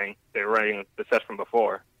implemented anything. They were running the sets from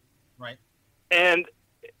before. Right. And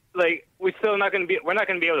we're not going to be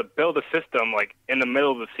able to build a system in the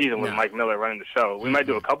middle of the season with Mike Miller running the show. We might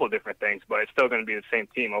do a couple of different things, but it's still going to be the same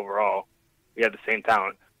team overall. We have the same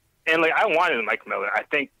talent. And I wanted Mike Miller. I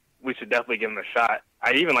think we should definitely give him a shot.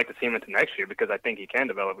 I'd even like to see him into next year because I think he can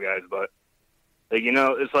develop guys. But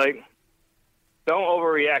it's don't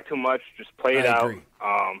overreact too much. Just play it out. Agree.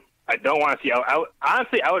 I don't want to see.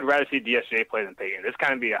 Honestly, I would rather see DSJ play than Payton. This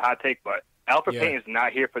kind of be a hot take, but Alfred Payton is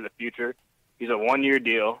not here for the future. He's a one-year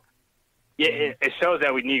deal. Yeah, it shows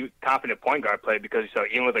that we need confident point guard play because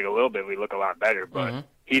even with a little bit, we look a lot better. But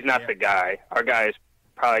he's not the guy. Our guy is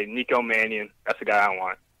probably Nico Mannion. That's the guy I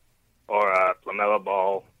want, or LaMelo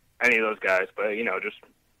Ball. Any of those guys. But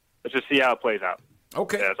let's just see how it plays out.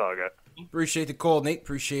 Okay, that's all I got. Appreciate the call, Nate.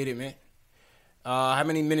 Appreciate it, man. How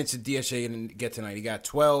many minutes did DSJ going to get tonight? He got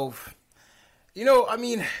 12.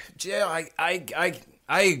 Jay,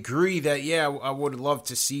 I agree that, I would love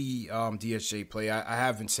to see DSJ play. I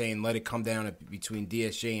have been saying let it come down between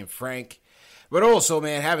DSJ and Frank. But also,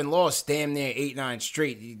 man, having lost damn near 8-9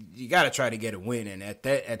 straight, you got to try to get a win. And at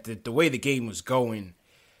the way the game was going,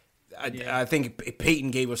 I think Peyton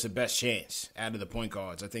gave us the best chance out of the point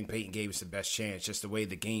guards. I think Peyton gave us the best chance, just the way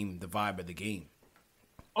the vibe of the game.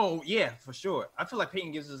 Oh, yeah, for sure. I feel like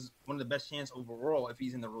Peyton gives us one of the best chances overall if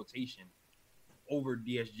he's in the rotation over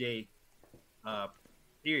DSJ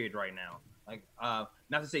period right now.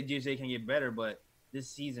 Not to say DSJ can get better, but this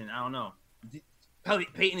season, I don't know.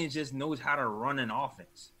 Peyton just knows how to run an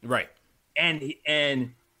offense. Right.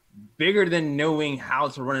 And bigger than knowing how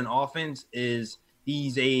to run an offense is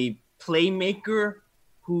he's a playmaker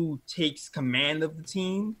who takes command of the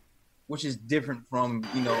team, which is different from,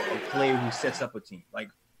 a player who sets up a team.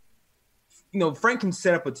 Frank can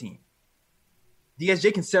set up a team.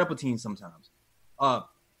 DSJ can set up a team sometimes.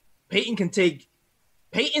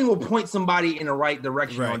 Peyton will point somebody in the right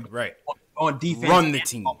direction on defense. Run the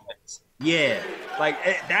team. Offense. Yeah.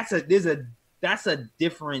 That's a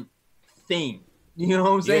different thing. You know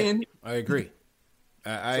what I'm saying? I agree.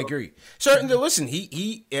 I agree. Certainly, listen,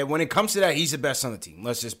 he when it comes to that, he's the best on the team.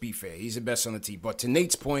 Let's just be fair. He's the best on the team. But to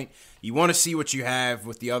Nate's point, you want to see what you have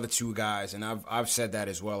with the other two guys, and I've said that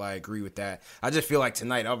as well. I agree with that. I just feel like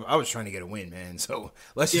tonight I was trying to get a win, man. So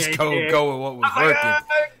let's just go with what was working.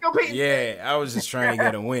 Yeah, I was just trying to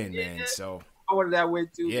get a win, man. So I wanted that win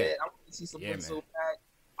too, man. I want to see something so bad.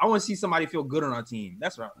 I want to see somebody feel good on our team.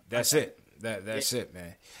 That's right. That's it. That's it,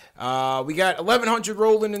 man. We got 1,100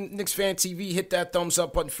 rolling in Knicks Fan TV. Hit that thumbs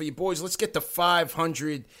up button for you boys. Let's get to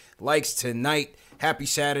 500 likes tonight. Happy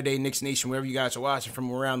Saturday, Knicks Nation, wherever you guys are watching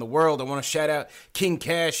from around the world. I want to shout out King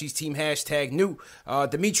Cash. He's team #new.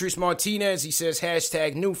 Demetrius Martinez, he says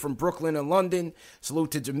 #new from Brooklyn and London.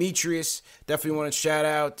 Salute to Demetrius. Definitely want to shout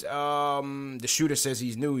out. The shooter says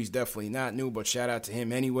he's new. He's definitely not new, but shout out to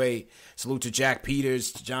him anyway. Salute to Jack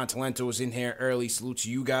Peters. John Talento was in here early. Salute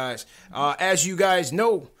to you guys. As you guys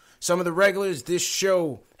know, some of the regulars, this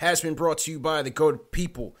show has been brought to you by the good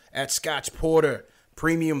people at Scotch Porter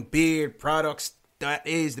Premium Beard Products. That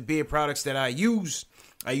is the beard products that I use.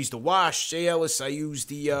 I use the wash, Jay Ellis. I use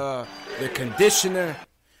the conditioner,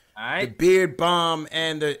 the beard balm,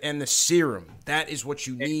 and the serum. That is what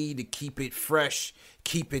you need to keep it fresh,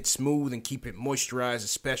 keep it smooth, and keep it moisturized,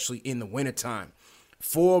 especially in the wintertime.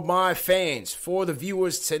 For my fans, for the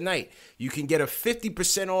viewers tonight, you can get a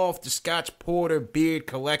 50% off the Scotch Porter Beard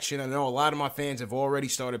Collection. I know a lot of my fans have already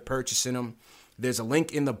started purchasing them. There's a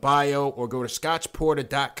link in the bio, or go to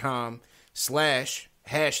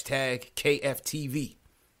scotchporter.com/#KFTV.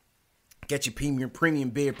 Get your premium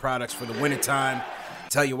beard products for the wintertime.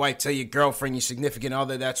 Tell your wife, tell your girlfriend, your significant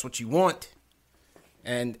other that's what you want.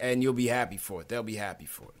 And you'll be happy for it. They'll be happy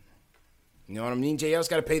for it. You know what I mean? JL's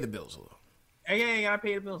got to pay the bills a little. Yeah, gotta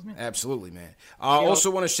pay the bills, man. Absolutely, man. Also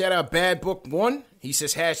want to shout out Bad Book 1. He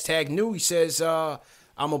says #new. He says, I'm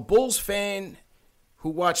a Bulls fan who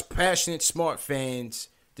watch Passionate Smart Fans.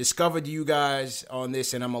 Discovered you guys on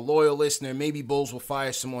this, and I'm a loyal listener. Maybe Bulls will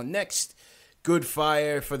fire someone next. Good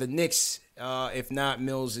fire for the Knicks. If not,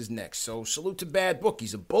 Mills is next. So salute to Bad Book.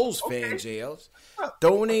 He's a Bulls fan, JLs.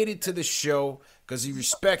 Donated to the show because he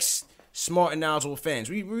respects smart and knowledgeable fans.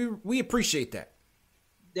 We appreciate that.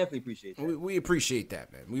 Definitely appreciate that. We appreciate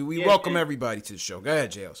that, man. We welcome everybody to the show. Go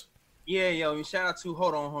ahead, JLs. Yeah, yo. Shout out to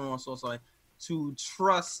hold on. So sorry. To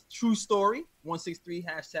True Story 163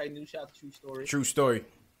 #new. Shout out to True Story. True Story.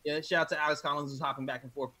 Yeah, shout out to Alex Collins who's hopping back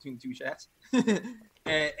and forth between the two chats.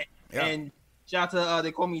 and shout out to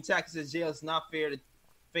they call me Tax. He says jail's not fair.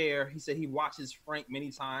 He said he watches Frank many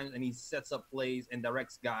times and he sets up plays and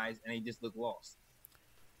directs guys and they just look lost.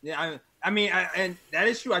 Yeah, and that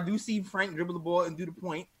is true. I do see Frank dribble the ball and do the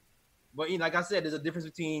point, but like I said, there's a difference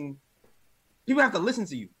between people have to listen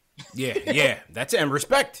to you. Yeah, that's it. And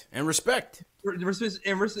respect. And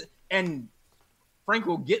Frank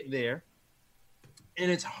will get there. And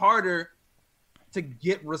it's harder to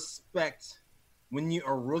get respect when you're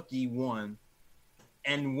a rookie, one,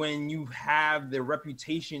 and when you have the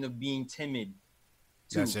reputation of being timid,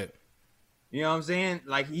 two. That's it. You know what I'm saying?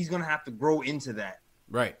 Like, he's going to have to grow into that.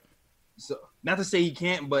 Right. So, not to say he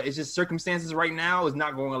can't, but it's just circumstances right now is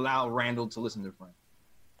not going to allow Randall to listen to Frank.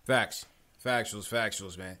 Facts.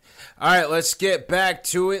 Factuals, man. All right, let's get back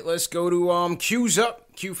to it. Let's go to Q's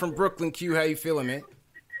up. Q from Brooklyn. Q, how you feeling, man?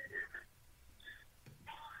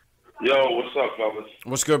 Yo, what's up, fellas?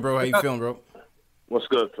 What's good, bro? How you feeling, bro? What's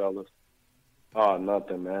good, fellas? Oh,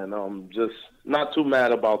 nothing, man. Just not too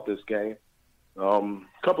mad about this game.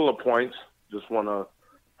 Couple of points. Just want to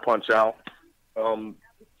punch out. When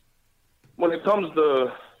it comes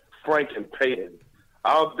to Frank and Payton,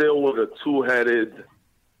 I'll deal with a two-headed,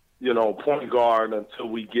 point guard until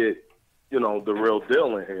we get, the real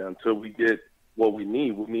deal in here. Until we get what we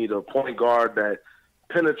need. We need a point guard that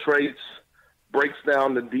penetrates, breaks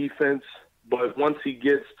down the defense, but once he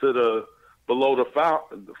gets to below the foul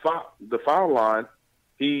line,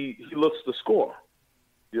 he looks to score.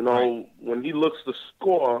 When he looks to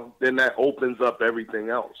score, then that opens up everything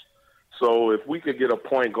else. So if we could get a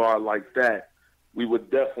point guard like that, we would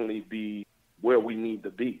definitely be where we need to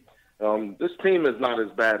be. This team is not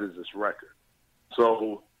as bad as this record.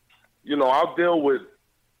 So, I'll deal with,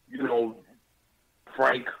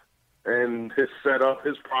 Frank and his setup.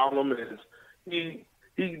 His problem is he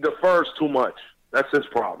defers too much. That's his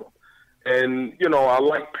problem. And, I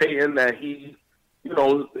like Payton that he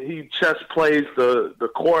chess plays the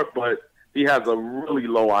court, but he has a really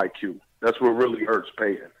low IQ. That's what really hurts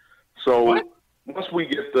Payton. So once we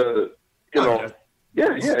get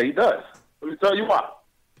yeah, he does. Let me tell you why.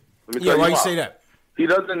 Why you say that? He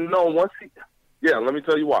doesn't know let me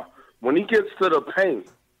tell you why. When he gets to the paint,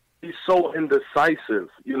 he's so indecisive.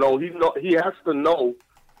 He has to know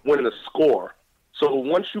when to score. So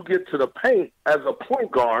once you get to the paint as a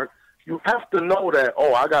point guard, you have to know that,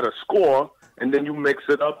 I got to score, and then you mix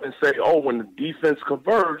it up and say, when the defense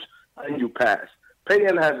converges, and you pass.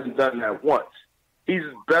 Payton hasn't done that once. He's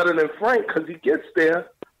better than Frank because he gets there,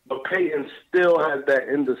 but Payton still has that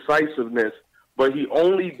indecisiveness, but he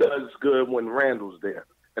only does good when Randall's there.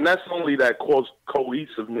 And that's only that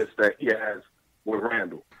cohesiveness that he has with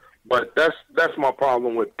Randall. But that's my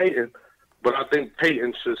problem with Peyton. But I think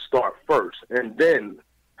Peyton should start first and then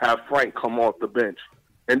have Frank come off the bench.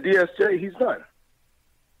 And DSJ, he's done.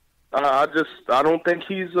 I don't think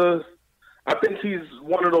I think he's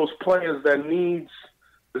one of those players that needs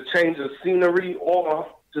to change the scenery or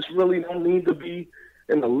just really don't need to be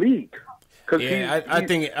in the league. Yeah, I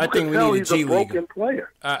think we need a G League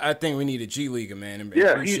player. I think we need a G League, man. And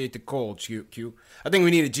appreciate the call, Q. I think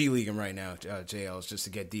we need a G League right now, JL, just to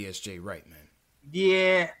get DSJ right, man.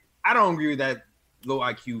 Yeah, I don't agree with that low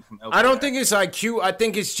IQ from LK. I don't think it's IQ. I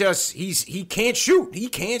think it's just he can't shoot. He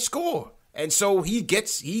can't score. And so he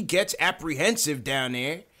gets apprehensive down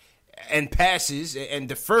there and passes and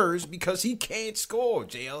defers because he can't score,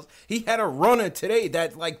 JL. He had a runner today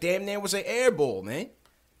that like damn near was an air ball, man.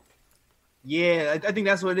 Yeah, I think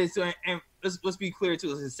that's what it is. And let's be clear too.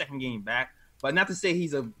 It's his second game back, but not to say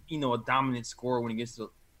he's a dominant scorer when he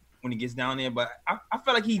gets down there. But I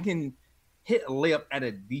feel like he can hit a layup at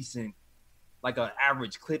a decent, like an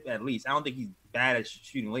average clip at least. I don't think he's bad at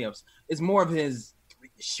shooting layups. It's more of his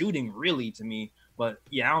shooting really to me. But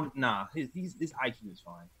yeah, his IQ is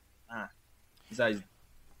fine. His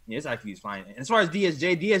IQ is fine. And as far as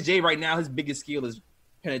DSJ right now, his biggest skill is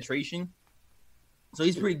penetration. So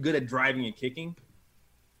he's pretty good at driving and kicking,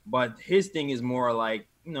 but his thing is more like,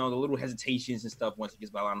 the little hesitations and stuff once he gets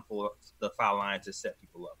by the foul line to set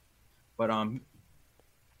people up. But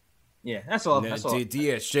yeah, that's all. That's all.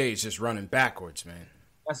 DSJ is just running backwards, man.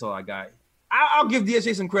 That's all I got. I'll give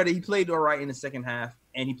DSJ some credit. He played all right in the second half,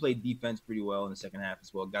 and he played defense pretty well in the second half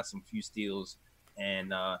as well. Got some few steals,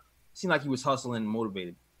 and seemed like he was hustling and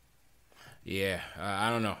motivated. Yeah, I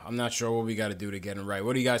don't know. I'm not sure what we got to do to get him right.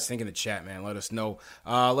 What do you guys think in the chat, man? Let us know.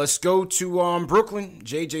 Let's go to Brooklyn.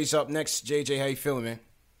 JJ's up next. JJ, how you feeling, man?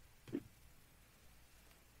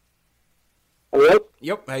 Hello?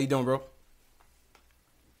 Yep. How you doing, bro?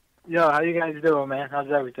 Yo, how you guys doing, man? How's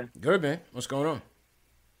everything? Good, man. What's going on?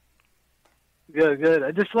 Good. I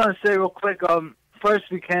just want to say real quick, first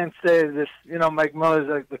we can't say this, Mike Miller's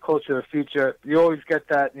like the coach of the future. You always get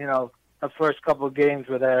that, the first couple of games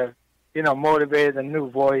where they're, motivated, a new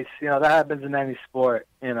voice. That happens in any sport,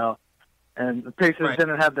 And the Pacers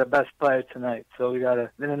didn't have their best player tonight, so they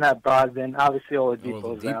didn't have Brogdon. Obviously,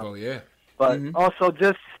 Oladipo's out. Yeah. But also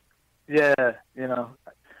just,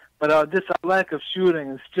 but this lack of shooting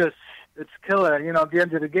is it's killer. At the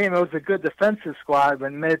end of the game, it was a good defensive squad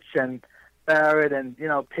when Mitch and Barrett and,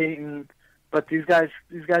 Peyton. But these guys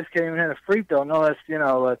can't even hit a free throw, no less,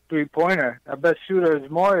 a three-pointer. Our best shooter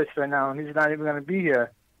is Morris right now, and he's not even going to be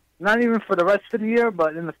here. Not even for the rest of the year,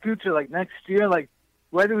 but in the future, like next year, like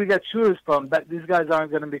where do we get shooters from? These guys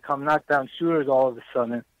aren't going to become knockdown shooters all of a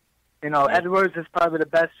sudden. Edwards is probably the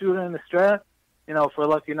best shooter in this draft, if we're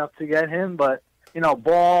lucky enough to get him. But,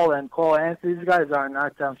 Ball and Cole Anthony, these guys aren't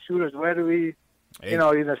knockdown shooters. Where do we,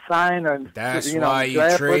 either sign or, that's why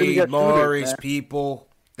you trade Morris, people.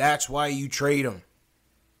 That's why you trade him.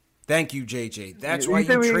 Than's you, JJ. That's why you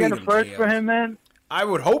trade him. You think we get a first for him, man? I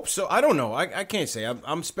would hope so. I don't know. I can't say.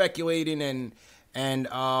 I'm speculating, and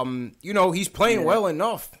he's playing well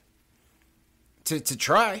enough to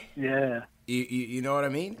try. Yeah. You know what I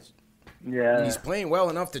mean? Yeah. He's playing well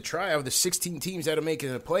enough to try. Of the 16 teams that are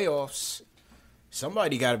making the playoffs,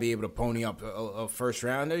 somebody got to be able to pony up a first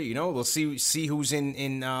rounder. We'll see who's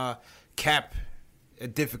in cap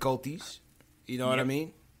difficulties. You know what I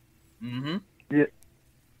mean? Mm-hmm. Yeah.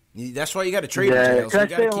 That's why you got to trade him, JL. So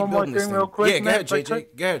Can I say one more thing real quick? Yeah, go ahead,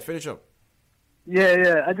 JJ. Go ahead, finish up.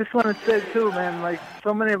 Yeah. I just want to say, too, man, like,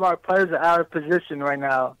 so many of our players are out of position right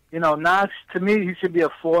now. Knox, to me, he should be a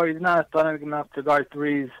 4. He's not athletic enough to guard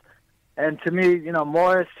threes. And to me,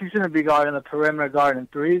 Morris, he shouldn't be guarding the perimeter guarding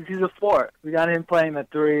threes. He's a 4. We got him playing the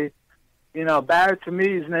 3. Barrett, to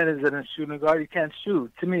me, he's not as a shooting guard. He can't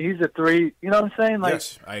shoot. To me, he's a 3. You know what I'm saying? Like,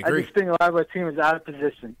 yes, I agree. I just think a lot of our team is out of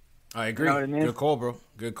position. I agree. You know what I mean? Good call, bro.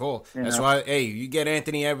 Good call. That's why, you get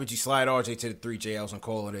Anthony Edwards, you slide RJ to the 3 JLs and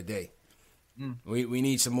call it a day. We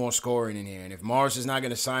need some more scoring in here. And if Morris is not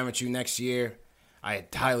going to sign with you next year, I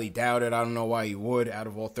highly doubt it. I don't know why you would. Out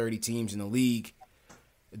of all 30 teams in the league,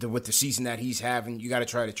 with the season that he's having, you got to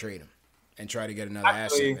try to trade him and try to get another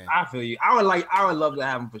asset, man. I feel you. I would love to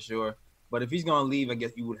have him for sure. But if he's going to leave, I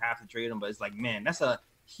guess you would have to trade him. But it's like, man, that's a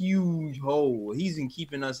huge hole. He's been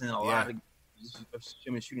keeping us in a lot of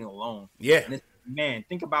shooting alone. Yeah. And man,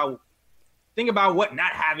 think about what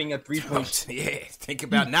not having a 3-point. Yeah, think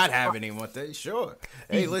about not having him. Sure.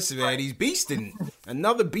 Hey, listen, man, he's beasting.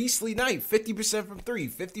 Another beastly night. 50% from 3,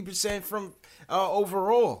 50% from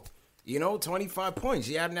overall. 25 points.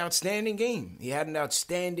 He had an outstanding game. He had an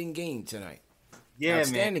outstanding game tonight. Yeah,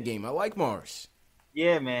 outstanding game. I like Morris.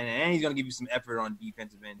 Yeah, man, and he's gonna give you some effort on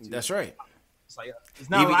defensive end too. That's right. It's like it's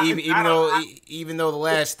not even though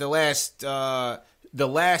the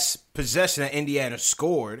last possession that Indiana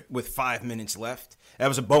scored with 5 minutes left, that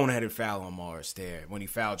was a boneheaded foul on Morris there when he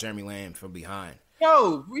fouled Jeremy Lamb from behind.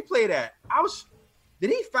 Yo, replay that.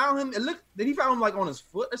 Did he foul him? Did he foul him like on his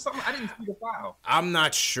foot or something? I didn't see the foul. I'm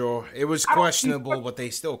not sure. It was questionable, but they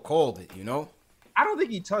still called it. You know. I don't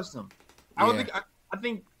think he touched him. I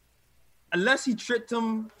think unless he tricked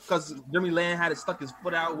him because Jeremy Lamb had stuck his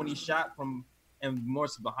foot out when he shot from and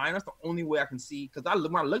Morris behind. That's the only way I can see. Because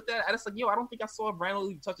when I looked at it, I was like, yo, I don't think I saw Brandon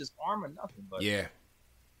Lee touch his arm or nothing. But yeah.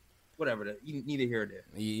 Whatever. Neither here or there.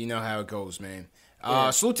 You know how it goes, man.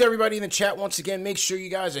 Yeah. Salute to everybody in the chat once again. Make sure you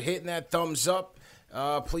guys are hitting that thumbs up.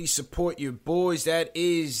 Please support your boys. That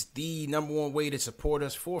is the number one way to support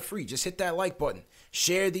us for free. Just hit that like button.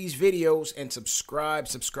 Share these videos and subscribe.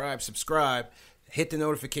 Hit the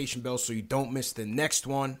notification bell so you don't miss the next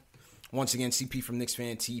one. Once again, CP from Knicks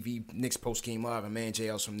Fan TV, Knicks Post Game Live, and man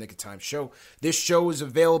JL's from Nick of Time Show. This show is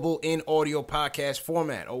available in audio podcast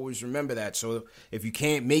format. Always remember that. So if you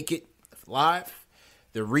can't make it live,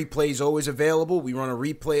 the replay is always available. We run a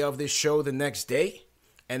replay of this show the next day.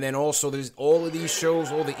 And then also there's all of these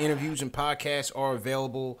shows, all the interviews and podcasts are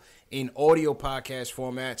available in audio podcast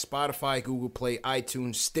format. Spotify, Google Play,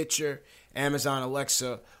 iTunes, Stitcher, Amazon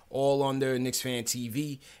Alexa, all under Knicks Fan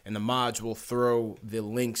TV. And the mods will throw the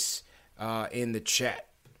links in the chat.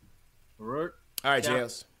 All right,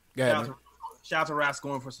 Jails. Go ahead, man. Shout out to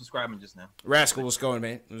Rascal for subscribing just now. Rascal, what's going,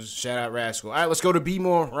 man? Shout out Rascal. All right, let's go to B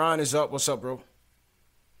More. Ron is up. What's up, bro?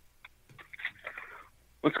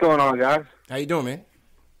 What's going on, guys? How you doing, man?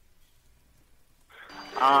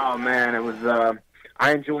 Oh, man, it was.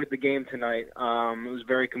 I enjoyed the game tonight. It was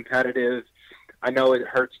very competitive. I know it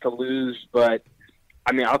hurts to lose, but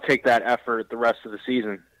I mean, I'll take that effort the rest of the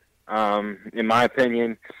season. In my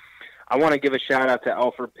opinion, I want to give a shout out to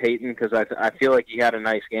Elfrid Payton because I feel like he had a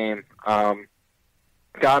nice game.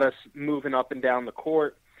 Got us moving up and down the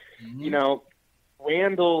court. Mm-hmm. You know,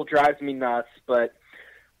 Randall drives me nuts, but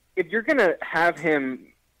if you're gonna have him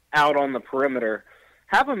out on the perimeter,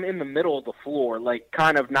 have him in the middle of the floor, like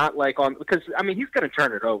kind of not like on, because I mean he's going to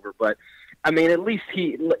turn it over, but I mean at least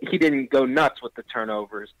he didn't go nuts with the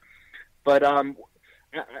turnovers. But I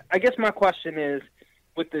guess my question is,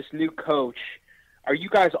 with this new coach, are you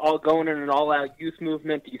guys all going in an all-out youth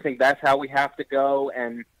movement? Do you think that's how we have to go?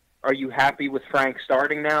 And are you happy with Frank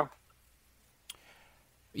starting now?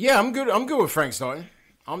 Yeah, I'm good. I'm good with Frank starting.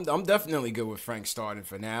 I'm definitely good with Frank starting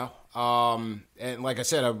for now. And like I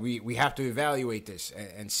said, we have to evaluate this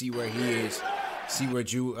and see where he is, see where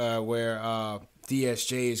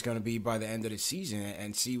DSJ is going to be by the end of the season,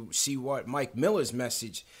 and see what Mike Miller's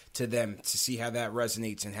message to them, to see how that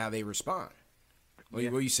resonates and how they respond. What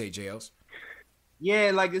do you say, JLs?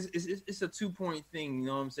 Yeah, like it's a 2-point thing. You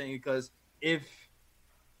know what I'm saying? Because if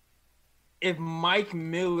Mike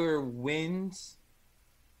Miller wins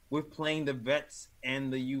with playing the vets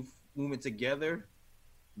and the youth movement together,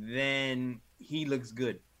 then he looks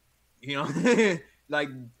good. You know, like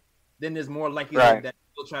then there's more likelihood that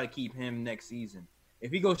he'll try to keep him next season.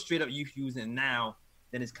 If he goes straight up youth using now,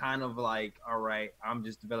 then it's kind of like, all right, I'm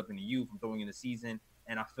just developing the youth, I'm throwing in the season,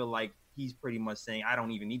 and I feel like he's pretty much saying I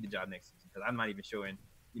don't even need the job next season because I'm not even showing,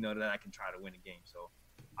 you know, that I can try to win a game. So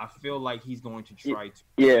I feel like he's going to try to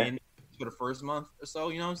win for the first month or so.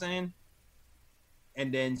 You know what I'm saying?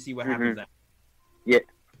 And then see what happens after.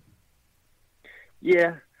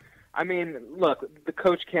 Yeah. I mean, look, the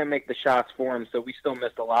coach can't make the shots for him, so we still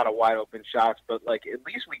missed a lot of wide open shots. But like, at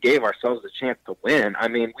least we gave ourselves a chance to win. I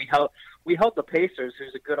mean, we held the Pacers,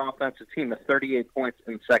 who's a good offensive team, to 38 points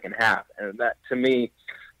in the second half, and that, to me,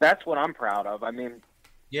 that's what I'm proud of. I mean,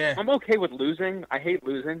 I'm okay with losing. I hate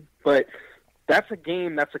losing, but that's a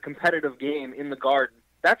game. That's a competitive game in the Garden.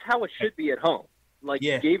 That's how it should be at home. Like,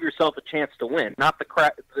 you gave yourself a chance to win, not the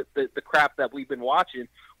crap that we've been watching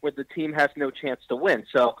where the team has no chance to win.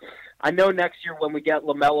 So I know next year when we get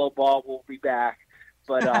LaMelo Ball, we'll be back.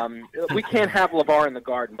 But we can't have LeVar in the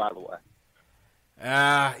Garden, by the way.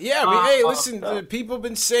 Hey, listen, people have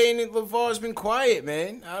been saying that LeVar's been quiet,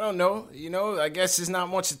 man. I don't know. You know, I guess there's not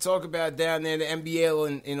much to talk about down there in the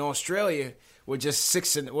NBL in Australia with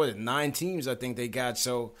just 9 teams I think they got.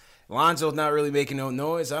 So Lonzo's not really making no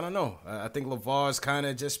noise. I don't know. I think LeVar's kind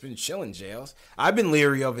of just been chilling, Jails. I've been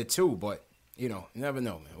leery of it too, but, you know, you never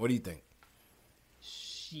know, man. What do you think?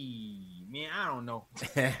 Man, I don't know.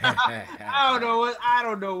 I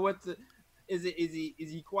don't know what to. Is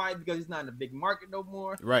he quiet because he's not in a big market no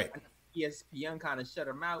more? Right. ESPN kind of shut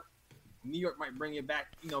him out. New York might bring it back.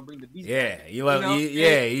 Bring the beast. Yeah, back,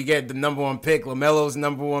 you get the number 1 pick. LaMelo's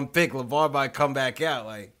number 1 pick. LeVar might come back out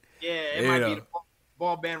like. Yeah, it might be the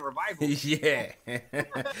ball band revival. Yeah,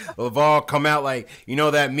 LeVar come out like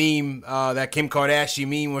that meme, that Kim Kardashian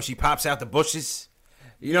meme where she pops out the bushes.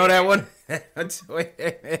 You know that one?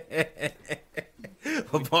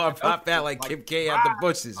 LeVar popped out like Kim K out the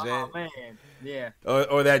bushes, man. Oh man, yeah.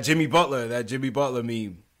 Or that Jimmy Butler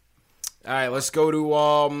meme. All right, let's go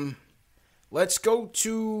to let's go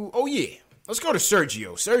to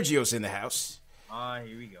Sergio. Sergio's in the house.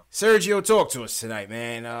 Here we go. Sergio, talk to us tonight,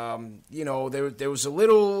 man. There was a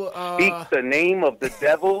little speak the name of the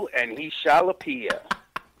devil and he shall appear.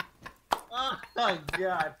 Oh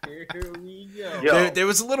God, here we go. There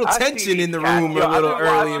was a little tension in the room a little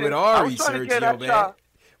earlier with Ari, Sergio, man.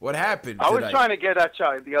 What happened tonight? I was trying to get at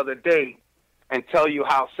y'all the other day and tell you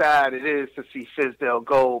how sad it is to see Fizdale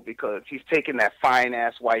go because he's taking that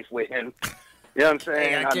fine-ass wife with him. You know what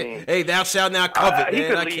I'm saying? Hey, thou shalt not covet, he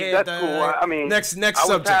man. could leave. That's cool. I mean, next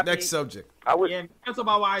subject. Happy. Next subject. That's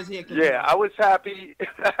about why he's here. Yeah, I was happy.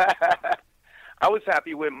 I was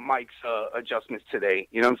happy with Mike's adjustments today.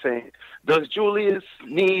 You know what I'm saying? Does Julius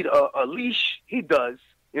need a leash? He does.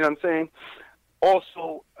 You know what I'm saying?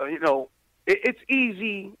 Also, it's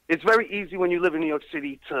easy. It's very easy when you live in New York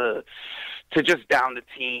City to just down the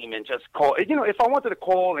team and just call. If I wanted to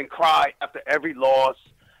call and cry after every loss,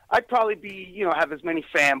 I'd probably be, have as many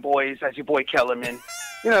fanboys as your boy Kellerman,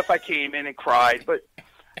 if I came in and cried. But,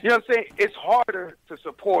 you know what I'm saying? It's harder to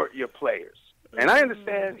support your players. And I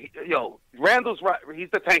understand, Randall's right. He's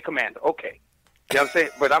the tank commander. Okay. You know what I'm saying?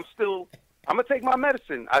 But I'm going to take my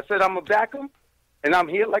medicine. I said I'm going to back him, and I'm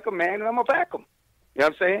here like a man, and I'm going to back him. You know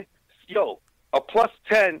what I'm saying? A plus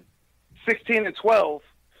 10, 16 and 12,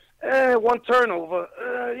 1 turnover.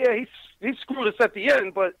 He screwed us at the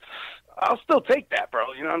end, but I'll still take that,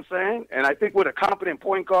 bro. You know what I'm saying? And I think with a competent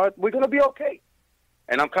point guard, we're going to be okay.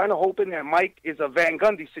 And I'm kind of hoping that Mike is a Van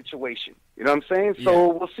Gundy situation. You know what I'm saying? So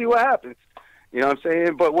we'll see what happens. You know what I'm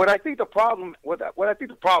saying? But what I think the problem is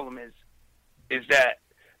that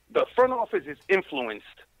the front office is influenced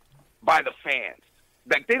by the fans.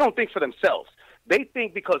 Like, they don't think for themselves. They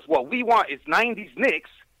think because what we want is 90s Knicks,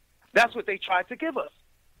 that's what they try to give us.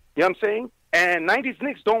 You know what I'm saying? And 90s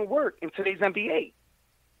Knicks don't work in today's NBA.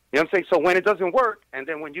 You know what I'm saying? So when it doesn't work, and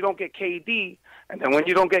then when you don't get KD, and then when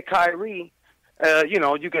you don't get Kyrie,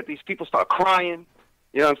 you get these people start crying,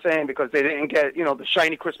 you know what I'm saying, because they didn't get, the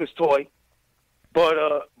shiny Christmas toy. But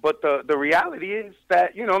the reality is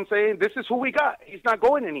that, you know what I'm saying, this is who we got. He's not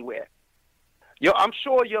going anywhere. I'm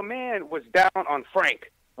sure your man was down on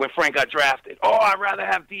Frank when Frank got drafted. Oh, I'd rather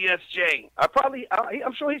have DSJ.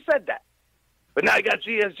 I'm sure he said that. But now you got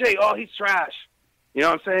DSJ. Oh, he's trash. You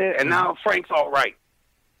know what I'm saying? And now Frank's all right.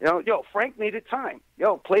 Frank needed time.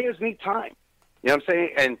 Players need time. You know what I'm saying?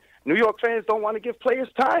 And New York fans don't want to give players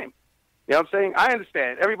time. You know what I'm saying? I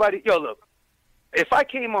understand. Everybody, look, if I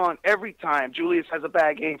came on every time Julius has a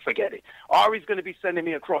bad game, forget it. Ari's going to be sending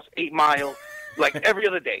me across 8 Mile like every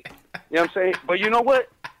other day. You know what I'm saying? But you know what?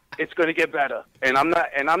 It's going to get better. And I'm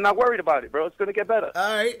not worried about it, bro. It's going to get better.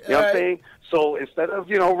 All right. You know what I'm saying? So instead of,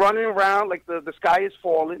 running around like the sky is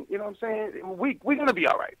falling, you know what I'm saying? We're going to be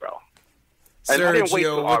all right, bro.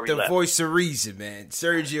 Sergio with the voice of reason, man.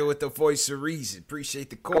 Sergio with the voice of reason.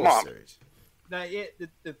 Appreciate the call, Sergio. Now,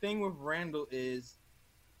 the thing with Randall is,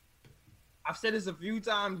 I've said this a few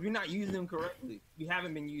times, we're not using him correctly. We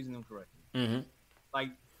haven't been using him correctly. Mm-hmm. Like,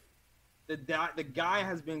 the guy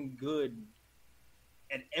has been good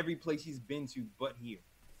at every place he's been to but here.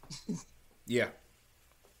 Yeah.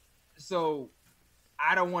 So,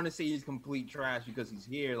 I don't want to say he's complete trash because he's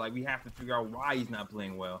here. Like, we have to figure out why he's not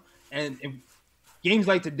playing well. And if games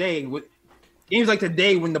like today,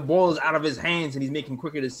 when the ball is out of his hands and he's making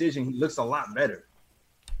quicker decisions, he looks a lot better.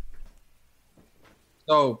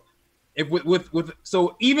 So,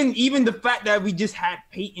 so even the fact that we just had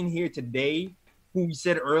Peyton here today, who we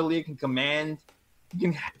said earlier can kind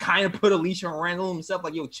of put a leash on Randall himself,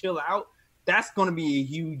 like, chill out. That's going to be a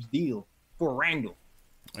huge deal for Randall.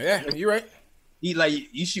 Yeah, you're right.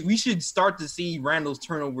 We should start to see Randall's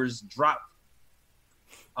turnovers drop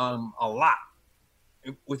a lot.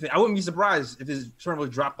 I wouldn't be surprised if his turnovers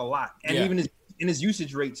dropped a lot, and even his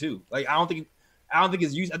usage rate too. Like, I don't think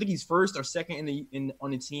his use. I think he's first or second on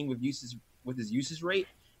the team with his usage rate.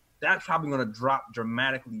 That's probably going to drop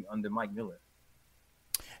dramatically under Mike Miller.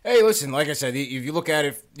 Hey, listen, like I said, if you look at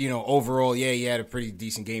it, overall, he had a pretty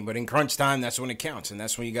decent game. But in crunch time, that's when it counts, and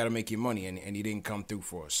that's when you got to make your money, and he didn't come through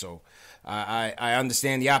for us. So I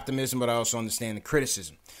understand the optimism, but I also understand the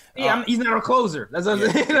criticism. Yeah, he's not a closer. That's what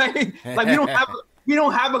I'm saying. Like, we don't have We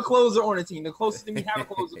don't have a closer on the team. The closest thing we have a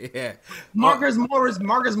closer. Yeah. Marcus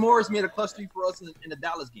Morris made a clutch 3 for us in the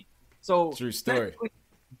Dallas game. So True story.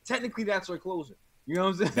 Technically, that's our closer. You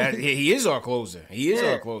know what I'm saying? He is our closer. He is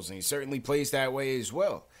our closer. He certainly plays that way as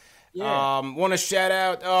well. Yeah. Want to shout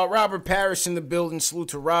out Robert Parrish in the building. Salute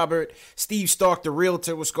to Robert. Steve Stark, the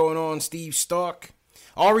realtor. What's going on, Steve Stark?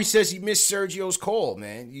 Ari says he missed Sergio's call,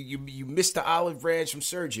 man. You missed the olive branch from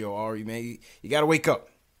Sergio, Ari, man. You got to wake up.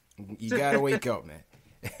 You got to wake up, man.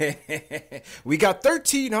 We got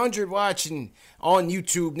 1,300 watching on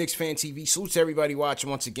YouTube, Knicks Fan TV. Salute to everybody watching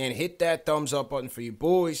once again. Hit that thumbs up button for your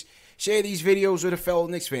boys. Share these videos with a fellow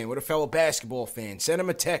Knicks fan, with a fellow basketball fan. Send them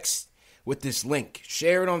a text with this link.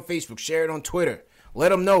 Share it on Facebook. Share it on Twitter. Let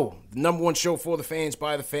them know the number one show for the fans,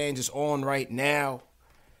 by the fans, is on right now.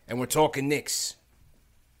 And we're talking Knicks.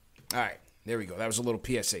 All right. There we go. That was a little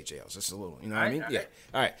PSA, Jails. Just a little, you know what I mean? Yeah.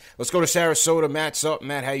 All right. Let's go to Sarasota. Matt's up.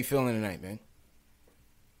 Matt, how you feeling tonight, man?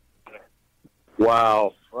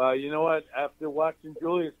 Wow. Well, you know what? After watching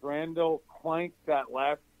Julius Randle clank that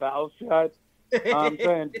last foul shot, I'm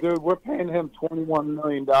saying, dude, we're paying him $21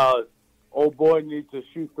 million. Old boy needs to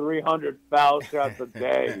shoot 300 foul shots a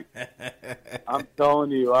day. I'm telling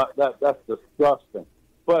you, that's disgusting.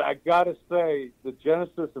 But I got to say, the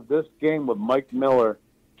genesis of this game with Mike Miller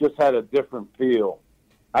just had a different feel.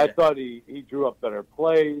 I thought he drew up better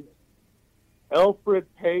plays. Elfrid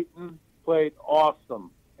Payton played awesome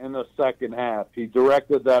in the second half. He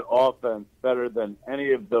directed that offense better than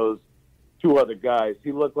any of those two other guys.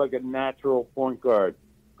 He looked like a natural point guard.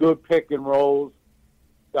 Good pick and rolls.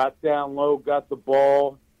 Got down low, got the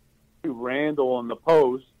ball to Randall in the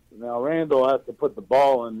post. Now, Randall has to put the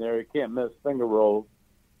ball in there. He can't miss finger rolls.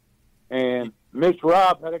 And Mitch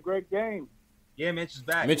Robb had a great game. Yeah, Mitch is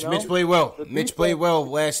back. Mitch played well. Mitch played well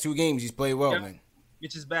last 2 games. He's played well, man.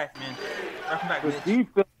 Mitch is back, man. Welcome back, Mitch.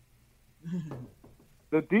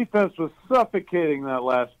 The defense was suffocating that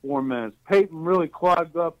last 4 minutes. Peyton really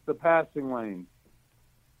clogged up the passing lane.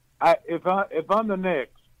 If I'm the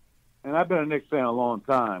Knicks, and I've been a Knicks fan a long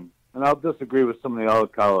time, and I'll disagree with some of the other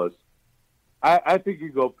callers, I think you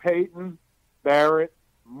go Peyton, Barrett,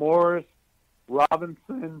 Morris,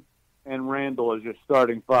 Robinson, and Randall as your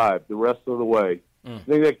starting 5 the rest of the way. I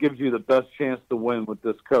think that gives you the best chance to win with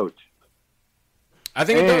this coach. I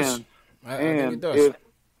think it does. I think it does.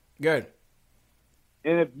 Good.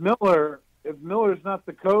 And if Miller's not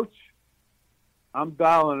the coach, I'm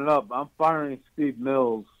dialing it up. I'm firing Steve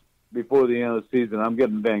Mills before the end of the season. I'm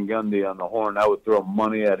getting Van Gundy on the horn. I would throw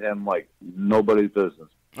money at him like nobody's business.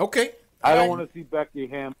 Okay. I don't want to see Becky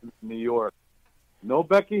Hammond in New York. No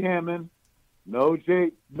Becky Hammond. No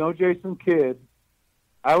Jason Kidd.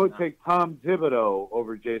 I would take Tom Thibodeau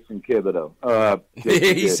over Jason Thibodeau.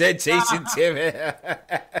 He said Jason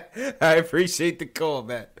Thibodeau. I appreciate the call,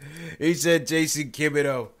 man. He said Jason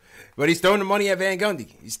Thibodeau. But he's throwing the money at Van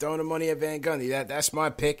Gundy. That's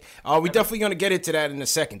my pick. We definitely going to get into that in a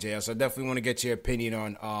second, JL. So I definitely want to get your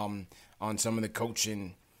opinion on some of the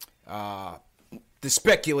coaching, the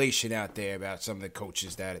speculation out there about some of the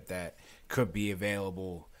coaches that could be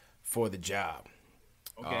available for the job.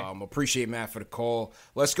 Okay. Appreciate Matt for the call.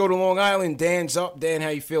 Let's go to Long Island. Dan's up. Dan, how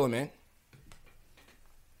you feeling, man?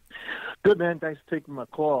 Good, man. Thanks for taking my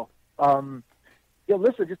call.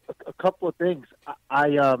 Listen, just a couple of things.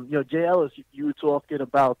 Jay Ellis, you were talking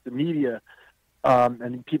about the media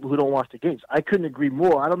and people who don't watch the games. I couldn't agree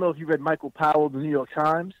more. I don't know if you read Michael Powell, the New York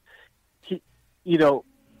Times. He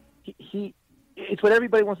it's what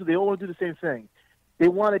everybody wants to do. They all want to do the same thing. They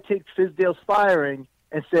want to take Fizdale's firing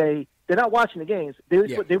and say they're not watching the games. They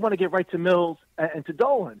want to get right to Mills and to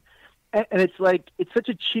Dolan. And it's like, it's such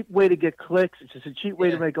a cheap way to get clicks. It's just a cheap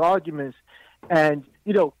way to make arguments. And,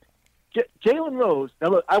 Jalen Rose, now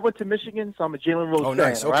look, I went to Michigan, so I'm a Jalen Rose fan.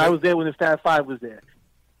 Nice. Okay. I was there when the Fab Five was there.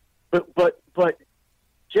 But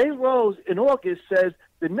Jay Rose in August says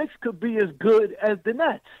the Knicks could be as good as the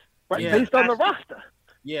Nets, right? Yeah, based on the roster.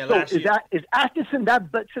 Yeah, so is Atkinson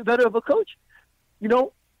that better of a coach?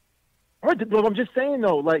 Well, I'm just saying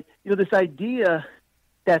though, this idea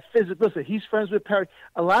that listen, he's friends with Perry.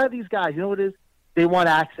 A lot of these guys, you know what it is? They want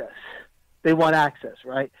access.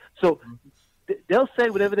 Right? So they'll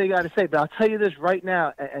say whatever they got to say, but I'll tell you this right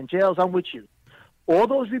now, and Jails, I'm with you. All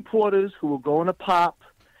those reporters who will go into Pop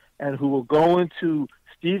and who will go into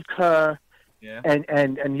Steve Kerr and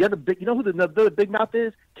the other big, who the big mouth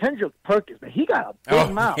is? Kendrick Perkins, man. He got a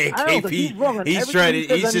big mouth. I don't think he's wrong on he's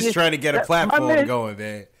just trying to get a platform going,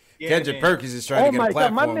 man. Yeah, Kendrick Perkins is trying to get a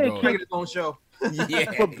platform going. Make his own show.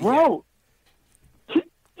 But bro,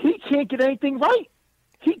 he can't get anything right.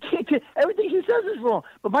 He can't get everything he says is wrong.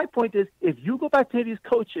 But my point is, if you go back to these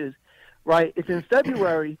coaches, right? It's in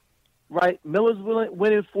February. right? Miller's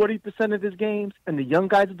winning 40% of his games, and the young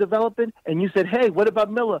guys are developing. And you said, hey, what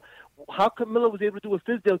about Miller? How come Miller was able to do what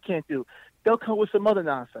Fizdale can't do? They'll come with some other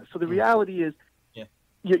nonsense. So the reality is,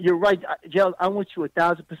 you're right, Jell. I'm with you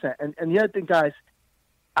 1,000%. And the other thing, guys,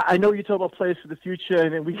 I know you talk about players for the future,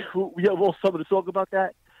 and we have all summer to talk about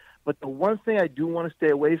that. But the one thing I do want to stay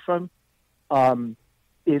away from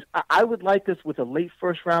is I would like this with a late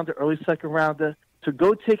first rounder, early second rounder, to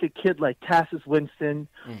go take a kid like Cassius Winston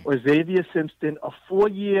or Xavier Simpson, a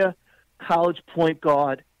 4-year college point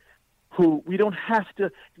guard, who we don't have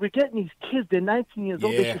to. We're getting these kids; they're 19 years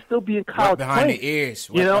old. They should still be in college. Right behind playing, the ears.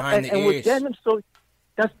 You know, behind and the we're ears. getting them. So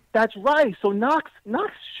that's right. So Knox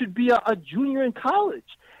should be a junior in college,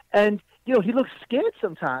 and you know he looks scared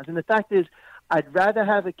sometimes. And the fact is, I'd rather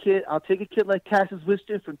have a kid. I'll take a kid like Cassius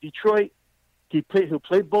Winston from Detroit. He'll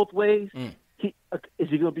play both ways. Is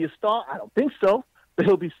he going to be a star? I don't think so. But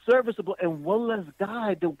he'll be serviceable and one less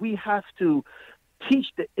guy that we have to teach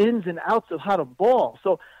the ins and outs of how to ball.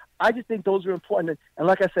 So I just think those are important. And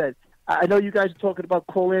like I said, I know you guys are talking about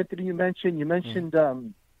Cole Anthony. You mentioned.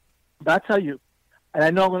 But I tell you, and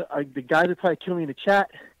I know the guys are probably killing me in the chat.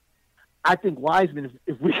 I think Wiseman.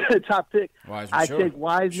 If we get a top pick, I take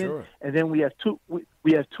Wiseman, and then we have two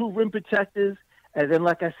rim protectors. And then,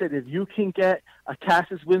 like I said, if you can get a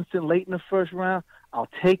Cassius Winston late in the first round, I'll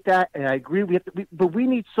take that. And I agree, but we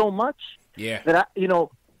need so much that I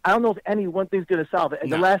don't know if any one thing's going to solve it.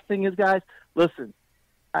 And the last thing is, guys, listen,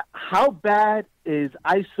 how bad is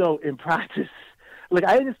ISO in practice? Like,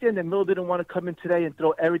 I understand that Miller didn't want to come in today and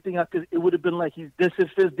throw everything up because it would have been like this is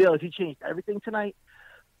Fizdale if he changed everything tonight.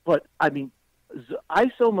 But I mean,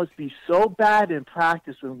 ISO must be so bad in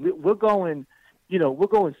practice when we're going. We're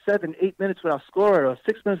going 7-8 minutes without scoring or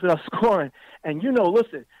 6 minutes without scoring. And,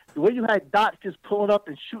 listen, the way you had Dot just pulling up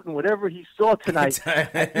and shooting whatever he saw tonight,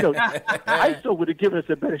 ISO would have given us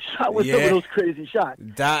a better shot with some of those crazy shots.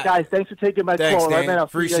 Guys, thanks for taking my call. Dan. Right, man, I'll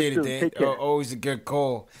Appreciate see you it, guys Dan. Take care. Always a good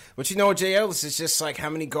call. But Jay Ellis, it's just like how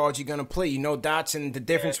many guards you're going to play. Dotson, the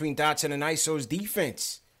difference between Dotson and ISO is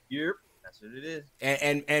defense. Yep, that's what it is.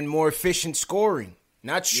 And more efficient scoring.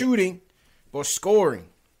 Not shooting, but scoring.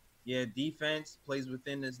 Yeah, defense plays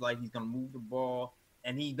within this, like he's gonna move the ball,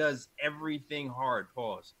 and he does everything hard.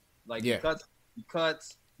 Pause. Like he cuts,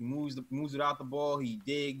 he moves without the ball, he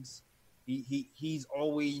digs, he's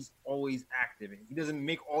always active. And he doesn't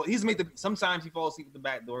make sometimes he falls asleep at the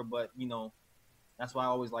back door, but that's why I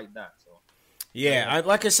always like that. So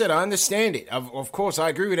like I said, I understand it. Of course, I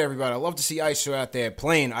agree with everybody. I love to see ISO out there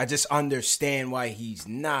playing. I just understand why he's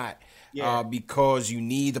not. Because you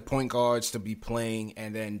need the point guards to be playing,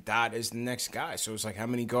 and then Dot is the next guy. So it's like, how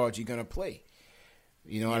many guards you gonna play?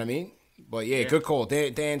 You know what I mean? But good call.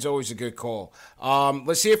 Dan's always a good call.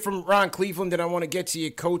 Let's hear from Ron Cleveland. Then I want to get to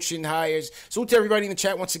your coaching hires. So to everybody in the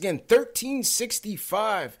chat once again,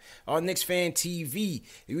 1365 on Knicks Fan TV.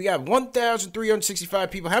 We got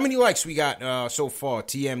 1,365 people. How many likes we got so far?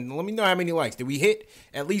 TM, let me know how many likes. Did we hit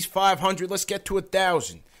at least 500? Let's get to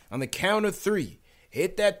 1,000 on the count of 3.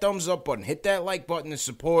 Hit that thumbs up button. Hit that like button to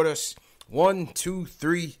support us. 1, 2,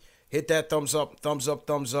 3. Hit that thumbs up, thumbs up,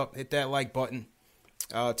 thumbs up. Hit that like button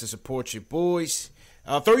to support your boys.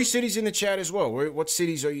 30 cities in the chat as well. What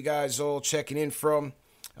cities are you guys all checking in from?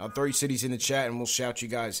 30 cities in the chat, and we'll shout you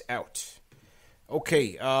guys out.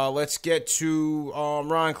 Okay, let's get to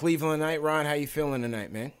Ron Cleveland tonight. Ron, how you feeling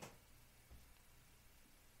tonight, man?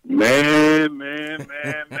 Man.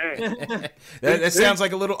 that sounds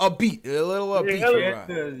like a little upbeat.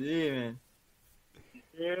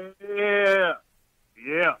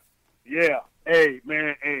 Yeah. Hey,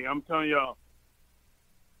 man. Hey, I'm telling y'all.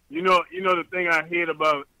 You know the thing I hate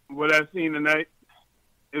about what I've seen tonight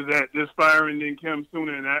is that this firing didn't come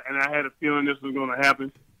sooner, and I had a feeling this was going to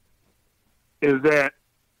happen. Is that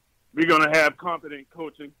we're going to have competent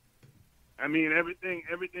coaching. I mean, everything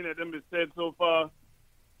that them has said so far.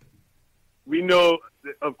 We know,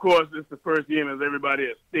 that, of course, it's the first game, as everybody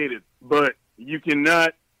has stated, but you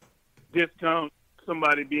cannot discount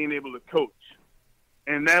somebody being able to coach.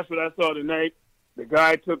 And that's what I saw tonight. The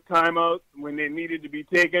guy took timeouts when they needed to be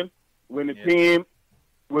taken, when the team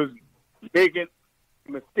was making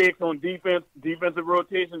mistakes on defense, defensive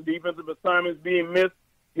rotation, defensive assignments being missed.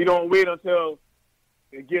 He don't wait until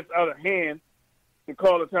it gets out of hand to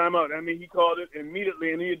call a timeout. I mean, he called it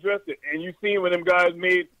immediately, and he addressed it. And you seen what them guys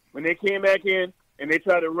made when they came back in and they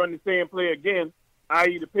tried to run the same play again,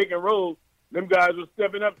 i.e. the pick and roll. Them guys were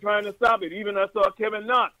stepping up trying to stop it. Even I saw Kevin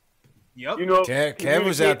Knox. Yep. Kev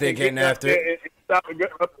was out there getting after it. Play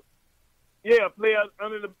out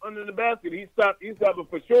under the basket. He stopped it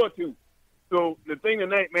for sure too. So the thing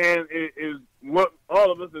tonight, man, is what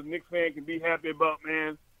all of us as Knicks fans can be happy about,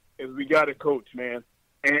 man, is we got a coach, man.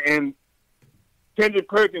 And Kendrick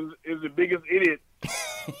Perkins is the biggest idiot.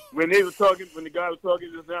 When the guy was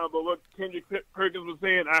talking just now about what Kendrick Perkins was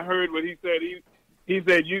saying, I heard what he said. He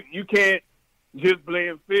said you can't just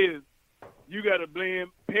blame Fizz. You got to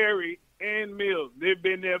blame Perry and Mills. They've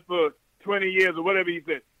been there for 20 years or whatever he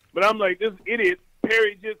said. But I'm like, this idiot,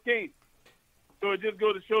 Perry just came. So it just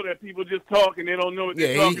goes to show that people just talk and they don't know what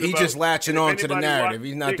they're talking about. He's just latching on to the narrative.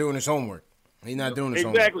 He's not Knicks, doing his homework. He's not doing his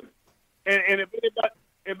homework. Exactly. And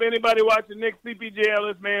if anybody watching Knicks, CPJ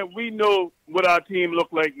Ellis, man, we know what our team look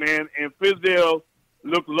like, man. And Fizdale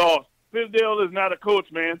looked lost. Fizdale is not a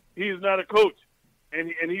coach, man. He is not a coach.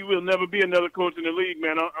 And he will never be another coach in the league,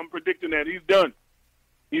 man. I'm predicting that. He's done.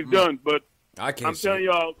 He's done. But I'm telling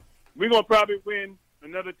y'all, we're going to probably win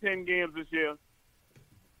another 10 games this year.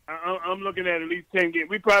 I'm looking at least 10 games.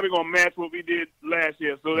 We probably going to match what we did last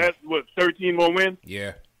year. So that's, 13 more wins?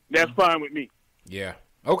 Yeah. That's fine with me. Yeah.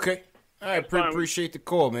 Okay. All right. Appreciate the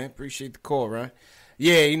call, man. Appreciate the call, right?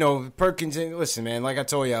 Yeah, Perkins. Listen, man. Like I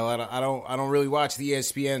told you, I don't really watch the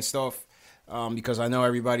ESPN stuff. Because I know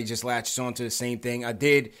everybody just latches on to the same thing. I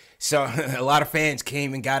did. So a lot of fans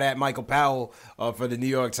came and got at Michael Powell for the New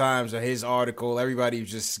York Times or his article. Everybody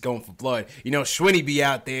was just going for blood. Schwinny be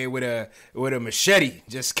out there with a machete.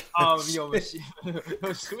 Just Schwinny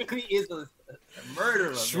is a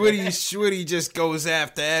murderer. Schwinny just goes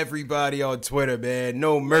after everybody on Twitter, man.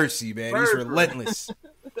 No mercy, man. He's relentless.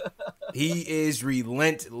 He is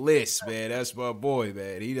relentless, man. That's my boy,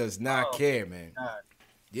 man. He does not care, man.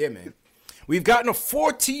 Yeah, man. We've gotten a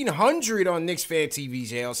 1,400 on Knicks Fan TV,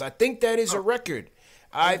 Jails. I think that is a record.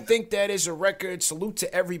 Salute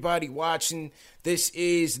to everybody watching. This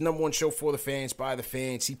is the number one show for the fans, by the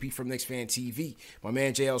fans. CP from Knicks Fan TV. My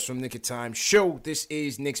man Jails from Knick of Time Show. This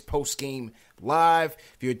is Knicks Post Game Live.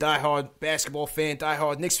 If you're a diehard basketball fan,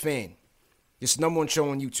 diehard Knicks fan, it's the number one show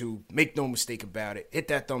on YouTube. Make no mistake about it. Hit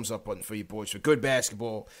that thumbs up button for you boys, for good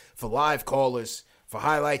basketball, for live callers, for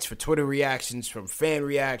highlights, for Twitter reactions, from fan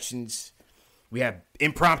reactions. We have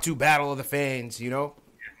impromptu battle of the fans,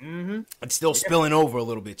 Mm-hmm. It's still spilling over a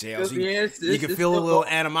little bit, JL. You can feel a little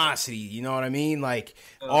animosity, you know what I mean? Like,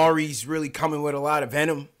 Ari's really coming with a lot of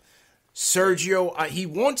venom. Sergio, he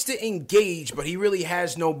wants to engage, but he really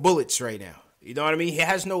has no bullets right now. You know what I mean? He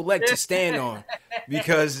has no leg to stand on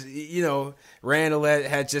because, Randall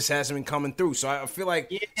hasn't been coming through. So I feel like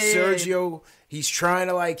Sergio, he's trying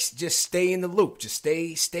to, just stay in the loop. Just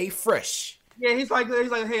stay fresh. Yeah, he's like,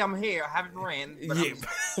 hey, I'm here. I haven't ran,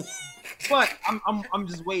 but I'm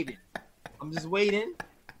just waiting. I'm just waiting,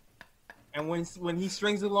 and when he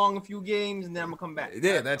strings along a few games, and then I'm gonna come back.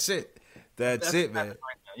 Yeah, that's it. That's it, man. Right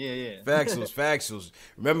yeah. Factuals.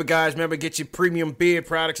 Remember, guys. Get your premium beer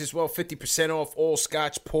products as well. 50% off all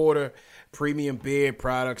Scotch Porter premium beer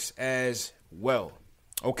products as well.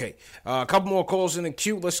 Okay, a couple more calls in the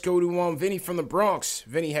queue. Let's go to Vinny from the Bronx.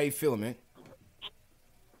 Vinny, how you feeling, man?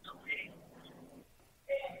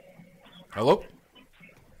 Hello?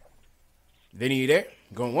 Vinny, you there?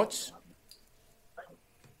 Going once?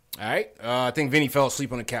 All right. I think Vinny fell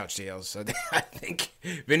asleep on the couch, Dales. I think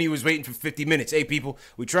Vinny was waiting for 50 minutes. Hey, people,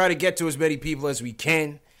 we try to get to as many people as we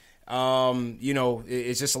can.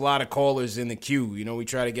 It's just a lot of callers in the queue. We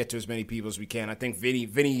try to get to as many people as we can. I think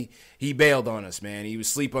Vinny, he bailed on us, man. He was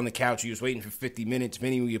asleep on the couch. He was waiting for 50 minutes.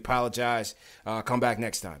 Vinny, we apologize. Come back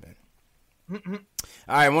next time, man.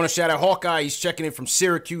 All right, I want to shout out Hawkeye. He's checking in from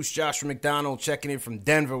Syracuse. Joshua McDonald checking in from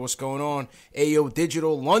Denver. What's going on? AO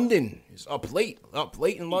Digital London is up late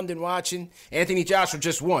in London watching. Anthony Joshua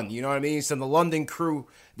just won. You know what I mean? So the London crew,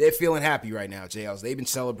 they're feeling happy right now, JLs. They've been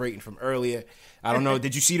celebrating from earlier. I don't know.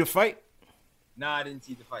 Did you see the fight? No, I didn't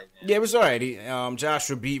see the fight, man. Yeah, it was all right.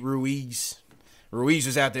 Joshua beat Ruiz. Ruiz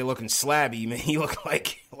was out there looking slabby, man. He looked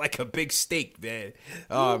like a big steak, man.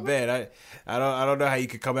 Oh man, I don't know how you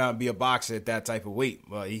could come out and be a boxer at that type of weight.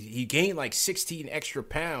 Well, he gained 16 extra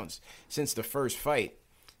pounds since the first fight,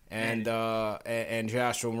 and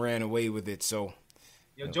Joshua ran away with it. So,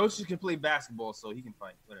 Joshua can play basketball, so he can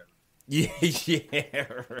fight. Whatever. Yeah,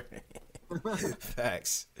 right.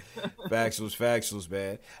 Facts,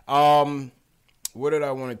 man. Where did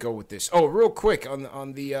I want to go with this? Oh, real quick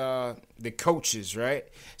on the coaches, right?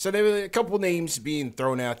 So there were a couple names being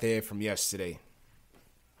thrown out there from yesterday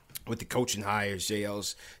with the coaching hires,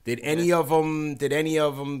 JLs. Did any of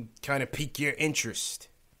them kind of pique your interest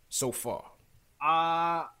so far?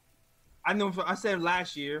 I know. I said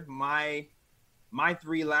last year, my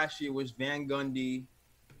three last year was Van Gundy,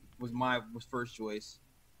 was first choice.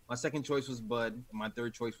 My second choice was Bud. And my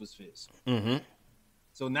third choice was Fizz. Mm-hmm.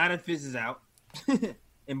 So now that Fizz is out.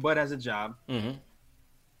 And Bud has a job. Mm-hmm.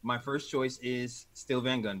 My first choice is still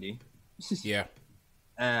Van Gundy. Yeah.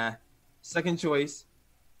 Second choice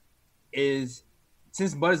is,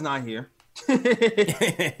 since Bud's not here,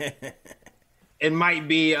 it might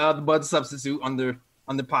be the Bud substitute under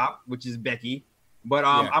Pop, which is Becky. But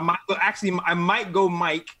I might go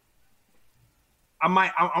Mike. I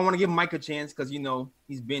want to give Mike a chance because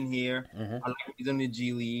he's been here. I like what he's in the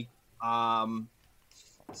G League.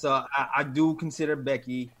 So I do consider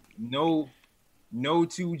Becky. No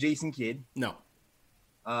to Jason Kidd. No.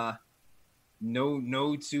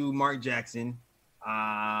 No to Mark Jackson.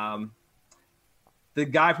 The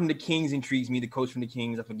guy from the Kings intrigues me. The coach from the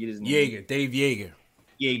Kings, I forget his name. Dave Yeager.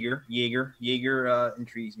 Yeager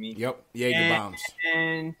intrigues me. Yep, Yeager bombs.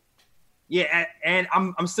 And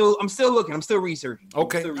I'm still looking. I'm still researching.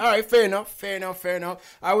 Okay, all right, fair enough.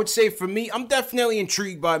 I would say for me, I'm definitely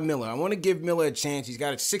intrigued by Miller. I want to give Miller a chance. He's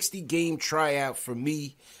got a 60-game tryout for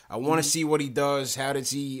me. I want to see what he does. How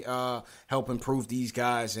does he help improve these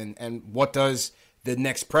guys? And what does the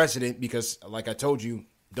next president? Because like I told you,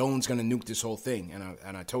 Dolan's going to nuke this whole thing.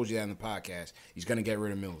 And I told you that in the podcast. He's going to get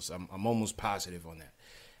rid of Mills. I'm almost positive on that.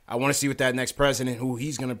 I want to see what that next president, who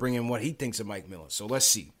he's going to bring in, what he thinks of Mike Miller. So let's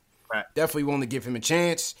see. Right. Definitely willing to give him a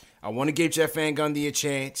chance. I want to give Jeff Van Gundy a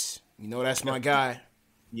chance. That's my guy.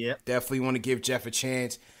 Yeah. Definitely want to give Jeff a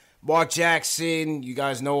chance. Mark Jackson, you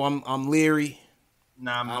guys know I'm leery.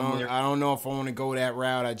 Nah, I'm leery. I don't know if I want to go that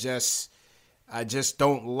route. I just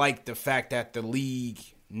don't like the fact that the league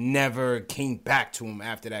never came back to him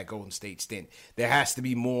after that Golden State stint. There has to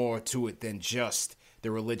be more to it than just the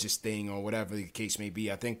religious thing or whatever the case may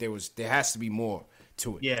be. I think there has to be more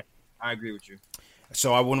to it. Yeah, I agree with you.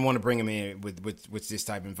 So I wouldn't want to bring him in with this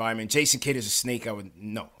type of environment. Jason Kidd is a snake.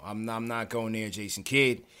 I'm not going near Jason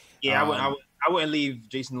Kidd. Yeah, I wouldn't leave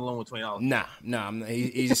Jason alone with $20. Nah,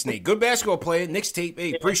 he's a snake. Good basketball player. Knicks tape.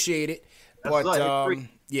 Hey, appreciate it. But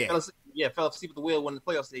yeah, fell asleep at the wheel when the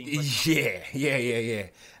playoffs stayed. Yeah.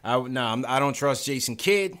 I don't trust Jason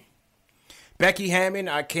Kidd. Becky Hammond,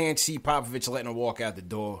 I can't see Popovich letting her walk out the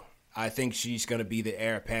door. I think she's going to be the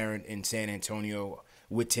heir apparent in San Antonio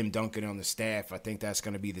with Tim Duncan on the staff. I think that's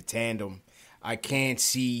going to be the tandem. I can't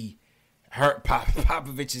see her.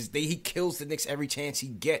 Popovich he kills the Knicks every chance he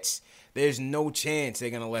gets. There's no chance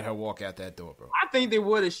they're going to let her walk out that door, bro. I think they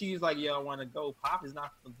would if she's like, I want to go. Pop is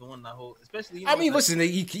not the one that hold, especially. Listen,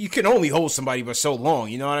 you can only hold somebody for so long.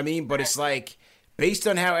 You know what I mean? But it's like, based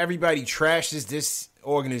on how everybody trashes this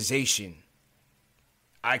organization,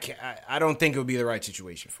 I don't think it would be the right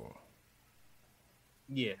situation for her.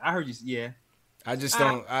 Yeah, I heard you. Yeah. I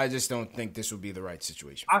just don't think this would be the right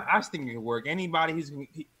situation. I just think it could work. Anybody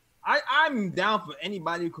I'm down for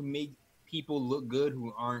anybody who can make people look good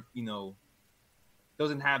who aren't,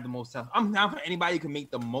 doesn't have the most talent. I'm down for anybody who can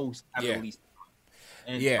make the most out of the least.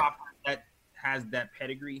 And Pop that has that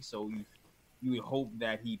pedigree, so you would hope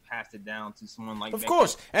that he passed it down to someone like that. Of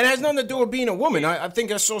course. And it has nothing to do with being a woman. I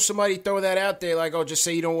think I saw somebody throw that out there like, just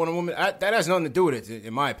say you don't want a woman. That has nothing to do with it,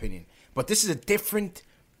 in my opinion. But this is a different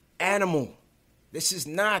animal. This is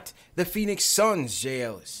not the Phoenix Suns, Jay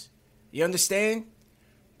Ellis. You understand?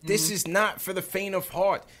 This is not for the faint of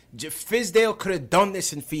heart. Fizdale could have done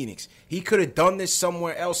this in Phoenix. He could have done this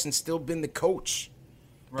somewhere else and still been the coach.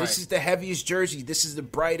 Right. This is the heaviest jersey. This is the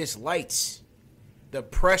brightest lights. The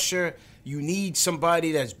pressure, you need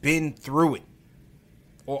somebody that's been through it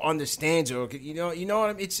or understands it. Or, you know what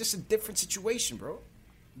I mean? It's just a different situation, bro.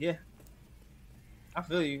 Yeah. I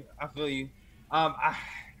feel you.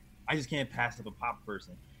 I just can't pass up a Pop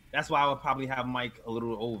person. That's why I would probably have Mike a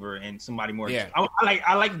little over and somebody more. Yeah.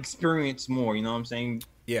 I like experience more. You know what I'm saying?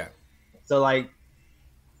 Yeah. So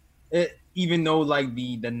even though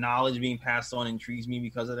the knowledge being passed on intrigues me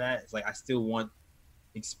because of that, it's like I still want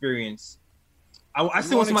experience. I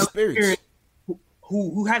still want somebody experience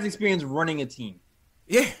who has experience running a team.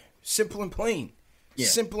 Yeah. Simple and plain. Yeah.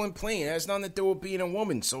 Simple and plain. It has nothing to do with being a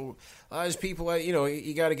woman. So a lot of people,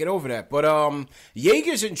 you got to get over that. But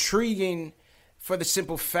Yeager's intriguing for the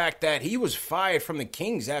simple fact that he was fired from the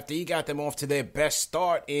Kings after he got them off to their best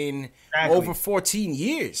start in over 14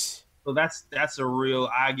 years. So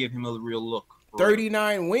I give him a real look.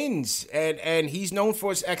 39 wins, and he's known for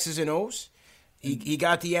his X's and O's. He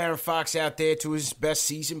got the Aaron Fox out there to his best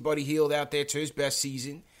season. Buddy Hield out there to his best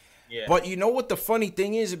season. Yeah. But you know what the funny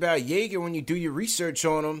thing is about Yeager when you do your research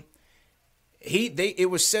on him? It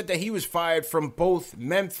was said that he was fired from both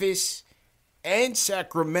Memphis and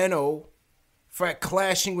Sacramento for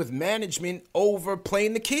clashing with management over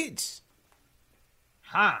playing the kids.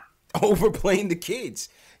 Over playing the kids.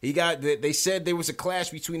 They said there was a clash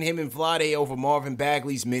between him and Vlade over Marvin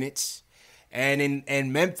Bagley's minutes. And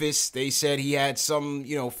in Memphis, they said he had some,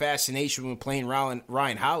 fascination with playing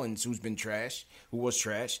Ryan Hollins, who was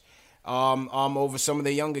trash. over some of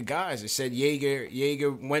the younger guys. They said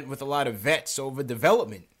Yeager went with a lot of vets over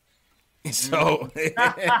development. So,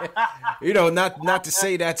 not to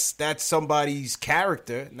say that's somebody's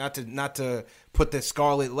character, not to put the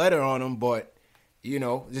scarlet letter on him, but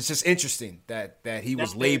it's just interesting that he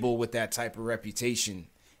was labeled with that type of reputation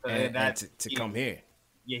and to come here.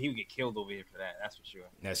 Yeah, he would get killed over here for that. That's for sure.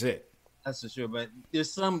 That's it. That's for sure. But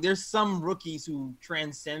there's some rookies who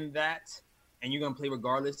transcend that, and you're gonna play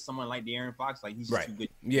regardless. Someone like De'Aaron Fox, like he's just too good.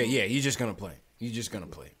 Yeah, he's just gonna play.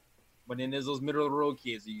 But then there's those middle of the road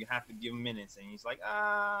kids that you have to give him minutes, and he's like,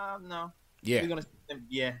 no. Yeah.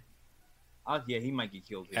 He might get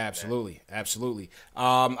killed. Absolutely.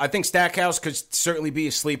 I think Stackhouse could certainly be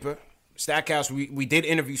a sleeper. Stackhouse, we did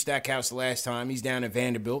interview Stackhouse the last time. He's down at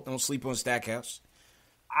Vanderbilt. Don't sleep on Stackhouse.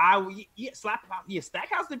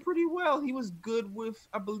 Stackhouse did pretty well. He was good with,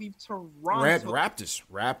 I believe, Toronto.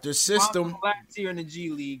 Raptors system. Last year in the G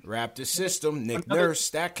League. Raptors system. Nick Nurse,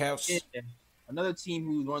 Stackhouse. Yeah. Another team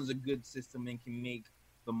who runs a good system and can make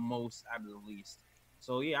the most out of the least.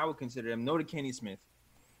 So yeah, I would consider him. No to Kenny Smith.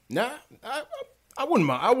 Nah, I wouldn't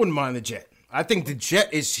mind. I wouldn't mind the Jet. I think the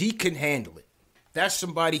Jet he can handle it. That's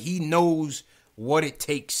somebody, he knows what it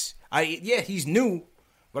takes. He's new,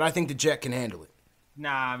 but I think the Jet can handle it.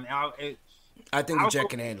 Nah, I think the Jet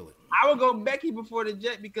can handle it. I would go Becky before the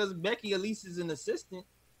Jet because Becky at least is an assistant.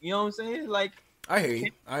 You know what I'm saying? Like, I hear you.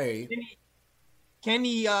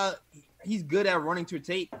 Kenny, he's good at running towards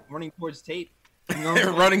tape. You know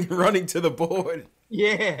running to the board.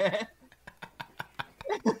 Yeah.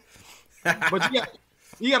 But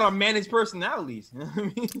you got to manage personalities.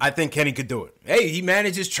 I think Kenny could do it. Hey, he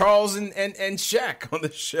manages Charles and Shaq on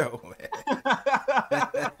the show.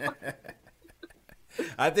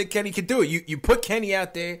 I think Kenny could do it. You put Kenny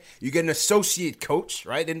out there, you get an associate coach,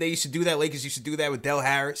 right? And they used to do that. Lakers used to do that with Del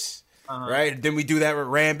Harris, right? Then we do that with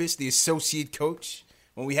Rambis, the associate coach,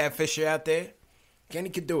 when we have Fisher out there. Kenny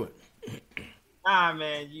could do it. Nah,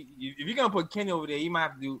 man. If you're going to put Kenny over there, you might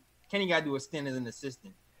have to do – Kenny got to do a stint as an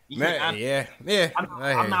assistant. I'm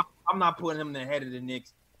not putting him in the head of the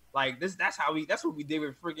Knicks. Like this, that's what we did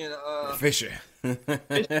with freaking Fisher.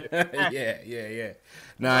 Yeah.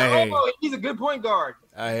 He's a good point guard.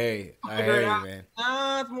 I hear you, man.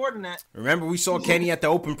 It's more than that. Remember, we saw Kenny at the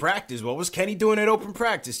open practice. What was Kenny doing at open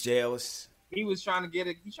practice, J. Ellis? He was trying to get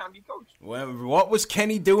it. He's trying to be coach. Well, what was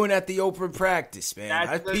Kenny doing at the open practice, man?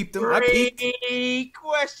 That's I peeped him. Great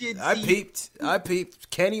question. I peeped.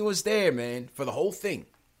 Kenny was there, man, for the whole thing.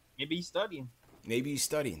 Maybe he's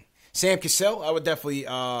studying. Sam Cassell, I would definitely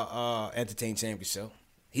entertain Sam Cassell.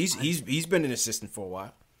 He's been an assistant for a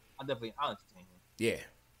while. I'll entertain him. Yeah.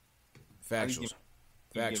 Factuals,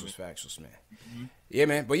 man. Mm-hmm. Yeah,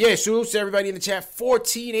 man. But yeah, salutes to everybody in the chat.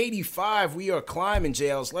 1485, we are climbing,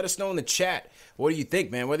 JLs. Let us know in the chat. What do you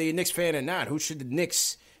think, man? Whether you're a Knicks fan or not, who should the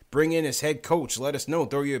Knicks bring in as head coach? Let us know.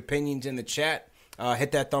 Throw your opinions in the chat.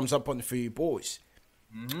 Hit that thumbs up button for you boys.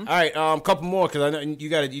 Mm-hmm. All right, couple more because I know you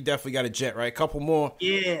definitely got a Jet, right? Couple more.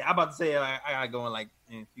 Yeah, I'm about to say I gotta go in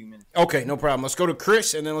a few minutes. Okay, no problem. Let's go to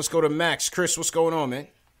Chris and then let's go to Max. Chris, what's going on, man?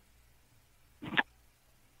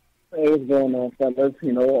 Hey, what's going on, fellas?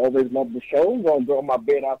 Always love the show. I'm gonna grow my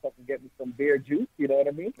beard out so I can get me some beer juice. You know what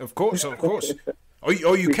I mean? Of course. You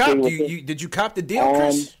copped? Did you cop the deal,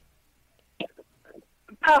 Chris?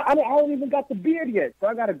 I don't even got the beard yet, so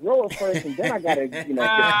I got to grow it first, and then I got to, you know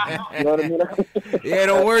what I mean? Yeah,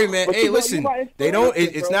 don't worry, man. But hey, listen, they don't.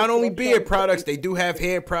 It's bro. not only beard products. They do have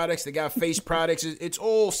hair products. They got face products. It's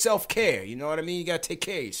all self-care. You know what I mean? You got to take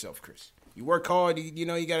care of yourself, Chris. You work hard. You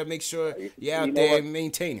got to make sure you're out there and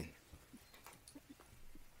maintaining.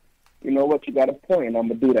 You know what? You got a point. I'm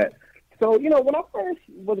going to do that. So, when I first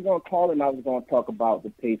was going to call and I was going to talk about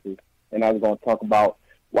the Pacers, and I was going to talk about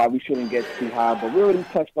why we shouldn't get too high, but we already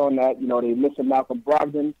touched on that. They missing Malcolm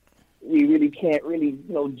Brogdon. We really can't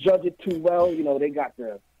judge it too well. They got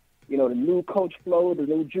the new coach flow, the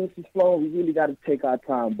new juices flow. We really got to take our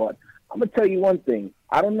time. But I'm going to tell you one thing.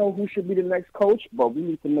 I don't know who should be the next coach, but we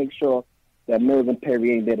need to make sure that Mills and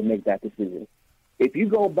Perry ain't there to make that decision. If you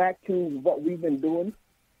go back to what we've been doing,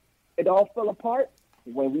 it all fell apart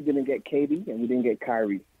when we didn't get KD and we didn't get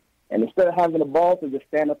Kyrie. And instead of having the balls to just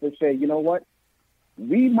stand up and say, you know what,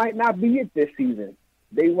 we might not be it this season.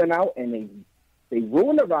 They went out and they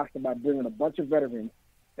ruined the roster by bringing a bunch of veterans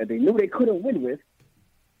that they knew they couldn't win with.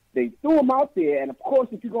 They threw them out there, and of course,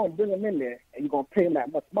 if you're going to bring them in there and you're going to pay them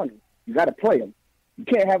that much money, you got to play them. You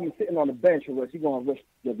can't have them sitting on the bench or else you're going to risk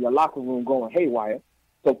your locker room going haywire.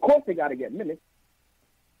 So, of course, they got to get minutes.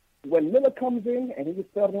 When Miller comes in and his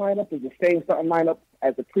starting lineup is the same starting lineup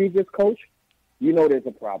as the previous coach, there's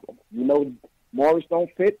a problem. Morris don't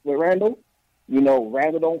fit with Randall.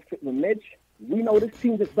 Randall don't fit with Mitch. We know this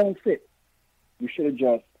team just don't fit. You should have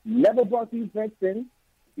just never brought these vets in.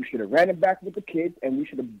 You should have ran it back with the kids, and we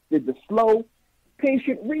should have did the slow,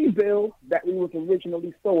 patient rebuild that we was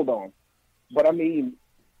originally sold on. But, I mean,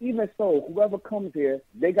 even so, whoever comes here,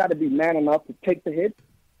 they got to be man enough to take the hits,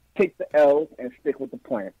 take the L's, and stick with the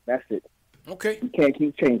plan. That's it. Okay. You can't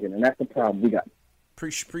keep changing, and that's the problem we got.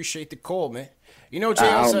 Appreciate the call, man.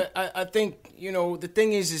 Jay, I think, the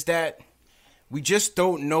thing is that we just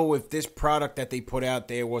don't know if this product that they put out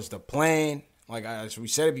there was the plan. Like, as we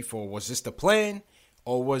said it before, was this the plan?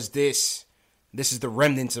 Or was this is the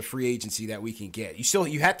remnants of free agency that we can get?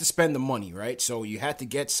 You had to spend the money, right? So you had to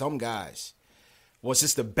get some guys. Was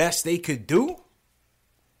this the best they could do?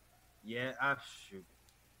 Yeah, shoot.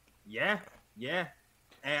 Yeah.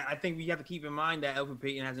 And I think we have to keep in mind that Elfrid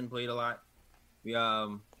Payton hasn't played a lot.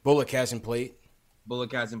 Bullock hasn't played.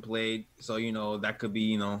 So that could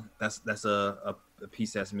be that's a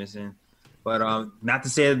piece that's missing. But not to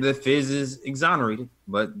say that the Fizz is exonerated,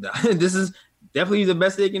 but this is definitely the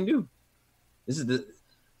best they can do.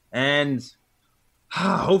 And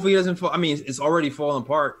hopefully it doesn't fall. I mean, it's already falling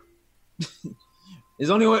apart. It's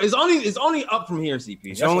only up from here, CP.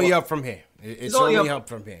 It's only up from here. It's only up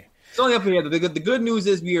from here. It's only up from here. The good news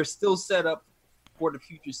is we are still set up for the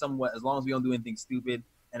future somewhat, as long as we don't do anything stupid.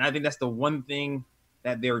 And I think that's the one thing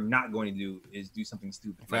that they're not going to do is do something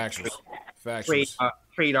stupid. Factuals.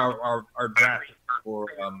 Trade our draft for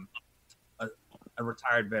a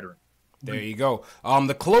retired veteran. There you go.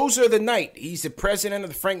 The closer of the night. He's the president of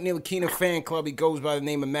the Frank Ntilikina fan club. He goes by the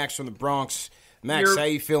name of Max from the Bronx. Max, how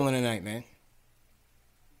you feeling tonight, man?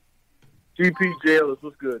 GP Jailers,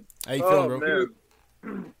 what's good? How you feeling, bro?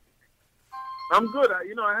 Man. I'm good.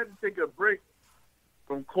 I had to take a break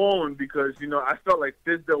from calling because I felt like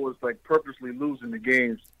Fizdale was like purposely losing the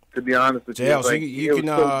games. To be honest with you, JL, so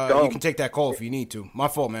you can take that call if you need to. My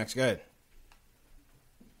fault, Max. Go ahead.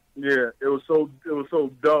 Yeah, it was so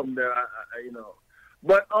dumb that I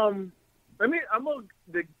But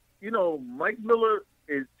Mike Miller.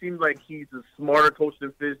 It seems like he's a smarter coach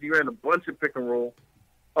than Fizz. He ran a bunch of pick and roll.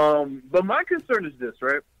 But my concern is this,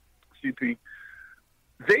 right, CP?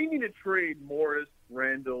 They need to trade Morris,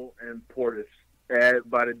 Randall, and Portis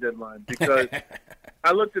by the deadline because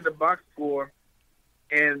I looked at the box score,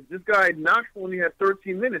 and this guy Knox only had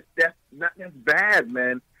 13 minutes. That's bad,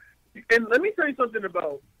 man. And let me tell you something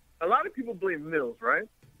about a lot of people blame Mills, right?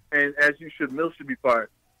 And as you should, Mills should be fired.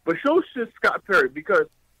 But so should Scott Perry because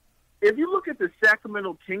if you look at the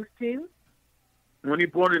Sacramento Kings team, when he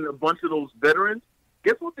brought in a bunch of those veterans,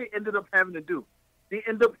 guess what they ended up having to do? They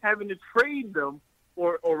ended up having to trade them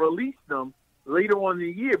or release them later on in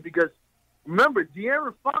the year because, remember,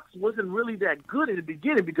 De'Aaron Fox wasn't really that good in the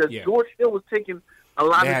beginning because George Hill was taking a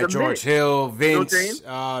lot of the George minutes. Hill, Vince,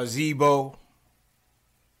 Zebo.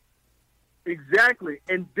 Exactly.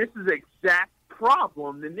 And this is the exact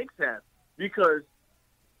problem the Knicks have because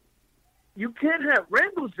you can't have –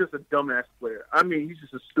 Randall's just a dumbass player. I mean, he's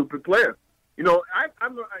just a stupid player. If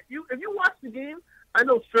you watch the game, I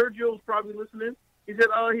know Sergio's probably listening. He said,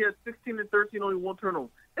 he has 16 and 13, only one turnover.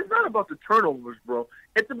 It's not about the turnovers, bro.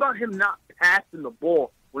 It's about him not passing the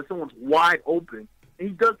ball when someone's wide open. And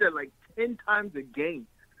he does that like 10 times a game.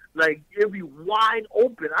 Like, it'll be wide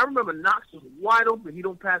open. I remember Knox was wide open. He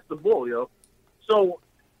don't pass the ball, yo. So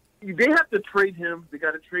they have to trade him. They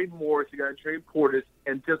got to trade Morris. They got to trade Portis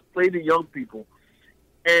and just play the young people.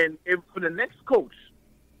 And if for the next coach,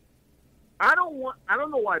 I don't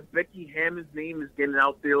know why Becky Hammond's name is getting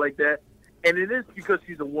out there like that. And it is because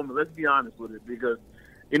she's a woman. Let's be honest with it. Because,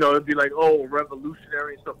 it'd be like,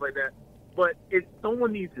 revolutionary and stuff like that. But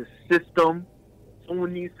someone needs a system.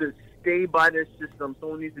 Someone needs to stay by their system.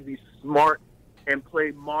 Someone needs to be smart and play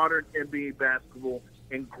modern NBA basketball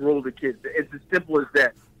and grow the kids. It's as simple as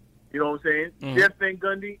that. You know what I'm saying? Mm-hmm. Jeff Van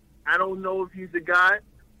Gundy, I don't know if he's the guy.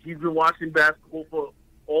 He's been watching basketball for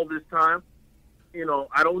all this time.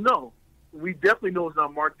 I don't know. We definitely know it's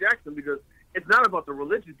not Mark Jackson because it's not about the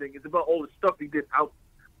religion thing. It's about all the stuff he did out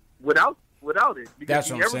without it. Because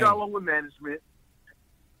he never got along with management.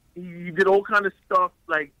 He did all kind of stuff.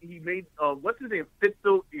 Like he made what's his name?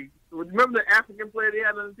 Fitzo. Remember the African player they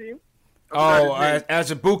had on the team?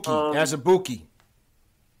 As a Buki.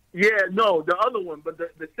 Yeah, no, the other one, but the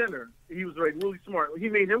center. He was like really smart. He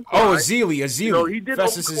made him. Azili. He did all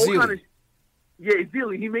kind of. Yeah,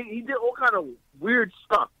 Azili. He did all kind of weird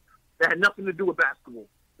stuff that had nothing to do with basketball.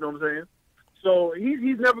 You know what I'm saying? So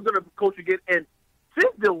he's never going to coach again, and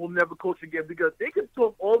Fizdale will never coach again because they can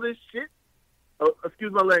talk all this shit.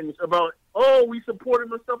 Excuse my language about we support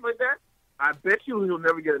him and stuff like that. I bet you he'll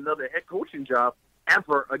never get another head coaching job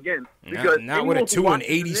ever again. Because not with a anyone who watches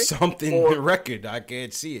the 2-80 Knicks something or- record. I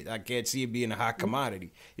can't see it. I can't see it being a hot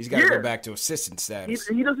commodity. He's got to go back to assistant status.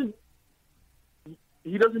 He doesn't.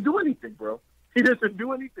 He doesn't do anything, bro. He doesn't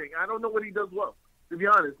do anything. I don't know what he does well, to be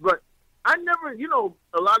honest. But I never,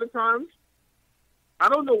 a lot of times, I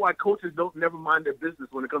don't know why coaches don't never mind their business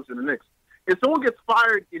when it comes to the Knicks. If someone gets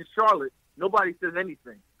fired in Charlotte, nobody says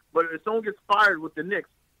anything. But if someone gets fired with the Knicks,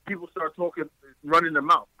 people start talking, running their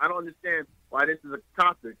mouth. I don't understand why this is a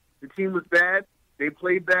topic. The team was bad. They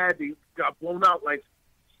played bad. They got blown out like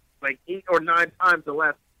 8 or 9 times the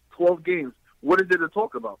last 12 games. What is there to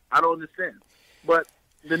talk about? I don't understand. But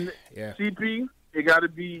the CP, we got to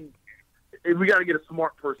get a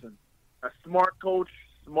smart person, a smart coach,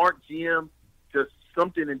 smart GM, just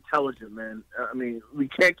something intelligent, man. I mean, we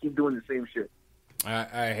can't keep doing the same shit.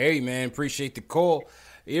 I hear you, man. Appreciate the call.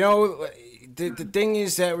 The thing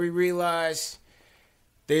is that we realize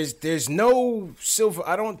there's no silver.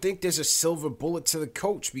 I don't think there's a silver bullet to the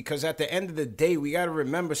coach, because at the end of the day, we got to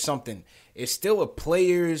remember something. It's still a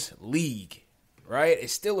players' league. Right?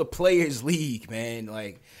 It's still a players' league, man.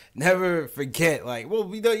 Like, never forget. Like, well,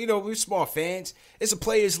 we're small fans. It's a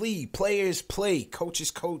players' league. Players play.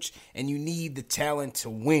 Coaches coach. And you need the talent to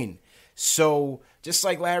win. So, just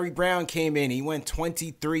like Larry Brown came in, he went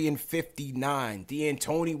 23-59.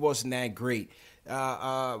 D'Antoni wasn't that great.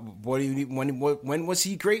 When was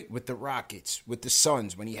he great? With the Rockets, with the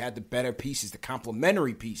Suns, when he had the better pieces, the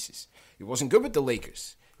complementary pieces. He wasn't good with the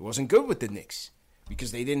Lakers. He wasn't good with the Knicks,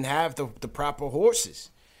 because they didn't have the proper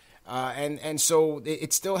horses. And so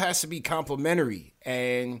it still has to be complimentary.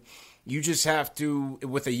 And you just have to,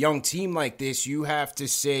 with a young team like this, you have to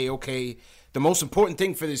say, okay, the most important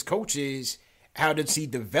thing for this coach is, how does he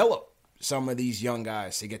develop some of these young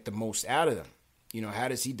guys to get the most out of them? How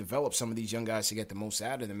does he develop some of these young guys to get the most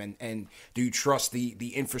out of them? And do you trust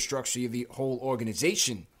the infrastructure of the whole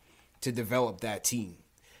organization to develop that team?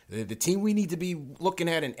 The team we need to be looking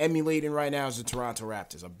at and emulating right now is the Toronto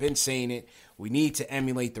Raptors. I've been saying it. We need to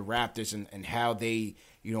emulate the Raptors and how they,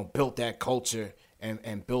 built that culture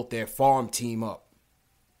and built their farm team up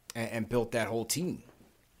and built that whole team.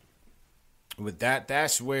 With that,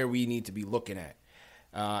 that's where we need to be looking at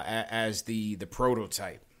as the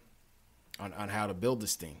prototype on how to build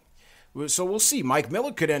this thing. So we'll see. Mike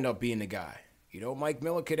Miller could end up being the guy. Mike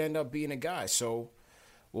Miller could end up being the guy. So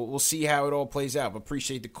we'll see how it all plays out. But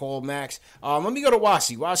appreciate the call, Max. Let me go to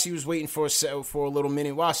Wasi. Wasi was waiting for a little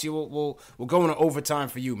minute. Wasi, we'll go into overtime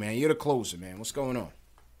for you, man. You're the closer, man. What's going on?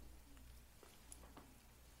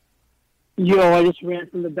 Yo, I just ran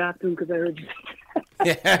from the bathroom because I heard you.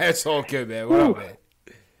 Yeah, it's all good, man. What up, man?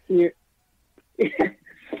 Yeah.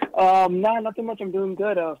 Nothing much. I'm doing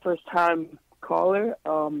good. First time caller.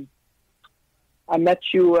 I met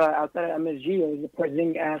you outside of MSG. I was the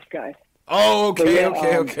Porzingis ass guy. Oh, okay,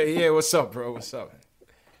 okay. Yeah, what's up, bro? What's up?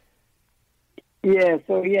 Yeah, I just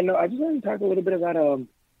wanted to talk a little bit about,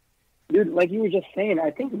 dude, like you were just saying, I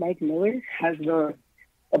think Mike Miller has the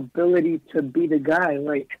ability to be the guy.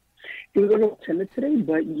 Like, he was a little timid today,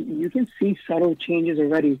 but you can see subtle changes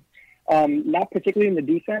already. Not particularly in the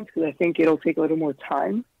defense, because I think it'll take a little more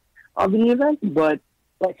time of the event, but,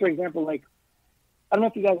 like, for example, like, I don't know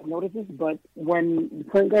if you guys noticed this, but when the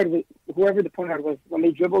point guard, whoever the point guard was, when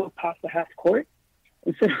they dribbled past the half court,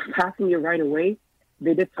 instead of passing it right away,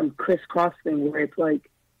 they did some crisscross thing where it's like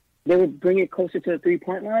they would bring it closer to the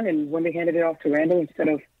 3-point line, and when they handed it off to Randall, instead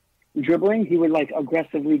of dribbling, he would like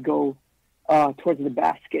aggressively go towards the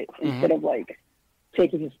basket instead of like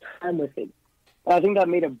taking his time with it. I think that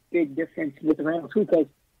made a big difference with Randall too, because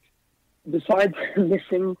besides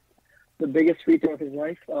missing the biggest free throw of his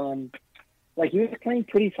life, like, he was playing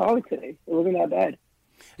pretty solid today. It wasn't that bad.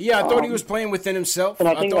 Yeah, I thought he was playing within himself.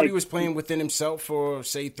 I thought he was playing within himself for,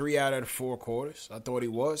 say, 3 out of the 4 quarters. I thought he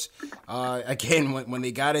was. Again, when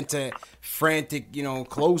they got into frantic,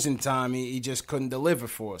 closing time, he just couldn't deliver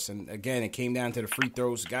for us. And, again, it came down to the free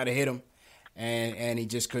throws. Got to hit him. And he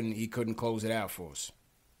just couldn't close it out for us.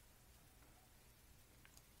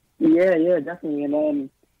 Yeah, definitely. And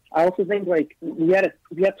I also think, like, we had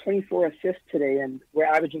 24 assists today, and we're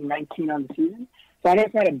averaging 19 on the season. So I know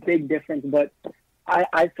it's not a big difference, but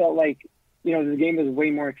I felt like, the game was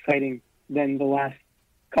way more exciting than the last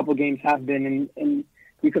couple games have been, and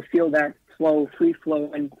you could feel that flow, free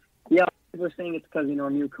flow. And, yeah, we're saying it's because, a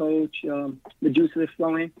new coach, the juices are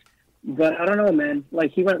flowing. But I don't know, man.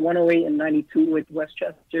 Like, he went 108 and 92 with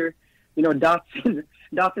Westchester.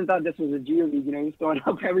 Dotson thought this was a G League. He was throwing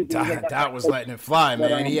up everything. Dot was letting it fly,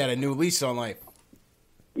 man. He had a new lease on life.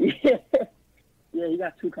 Yeah, he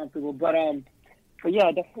got too comfortable. But yeah,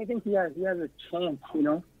 I definitely think he has a chance,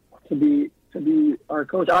 to be our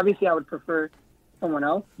coach. Obviously, I would prefer someone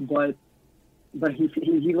else, but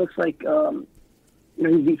he looks like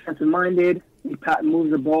he's defensive minded. He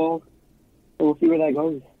moves the ball. So we'll see where that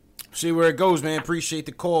goes. See where it goes, man. Appreciate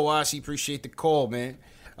the call, Wasi. Appreciate the call, man.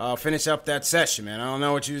 Finish up that session, man. I don't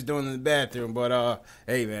know what you was doing in the bathroom, but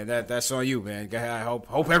hey, man, that's on you, man. I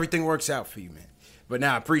hope everything works out for you, man. But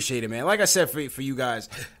I appreciate it, man. Like I said, for you guys,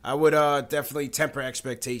 I would definitely temper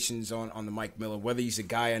expectations on the Mike Miller. Whether he's a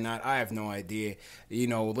guy or not, I have no idea.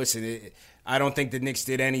 Listen, I don't think the Knicks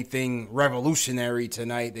did anything revolutionary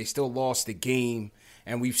tonight. They still lost the game,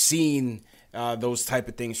 and we've seen those type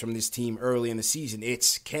of things from this team early in the season.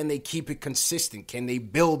 It's, can they keep it consistent? Can they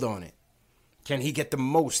build on it? Can he get the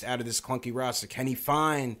most out of this clunky roster? Can he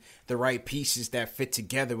find the right pieces that fit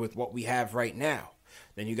together with what we have right now?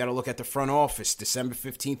 Then you got to look at the front office. December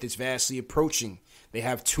 15th is vastly approaching. They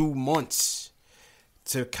have 2 months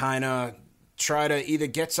to kind of try to either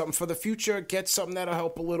get something for the future or get something that'll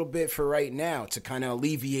help a little bit for right now to kind of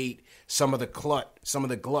alleviate some of the clutter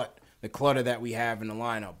that we have in the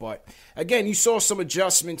lineup. But again, you saw some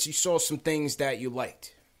adjustments. You saw some things that you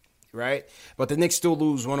liked, right? But the Knicks still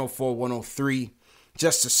lose 104-103.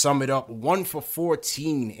 Just to sum it up, 1 for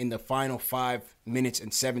 14 in the final 5 minutes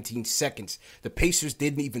and 17 seconds. The Pacers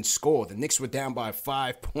didn't even score. The Knicks were down by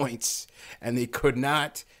 5 points, and they could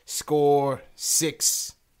not score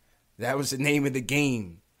 6. That was the name of the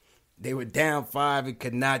game. They were down 5 and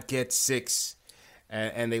could not get 6,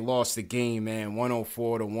 and they lost the game, man,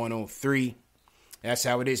 104-103. That's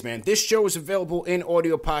how it is, man. This show is available in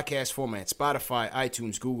audio podcast format. Spotify,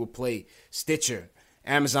 iTunes, Google Play, Stitcher,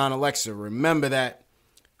 Amazon Alexa. Remember that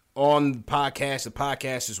on the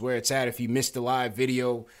podcast is where it's at. If you missed the live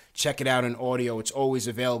video, check it out in audio. It's always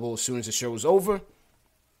available as soon as the show is over.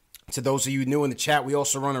 To those of you new in the chat, we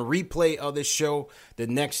also run a replay of this show the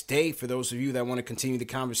next day for those of you that want to continue the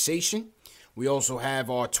conversation. We also have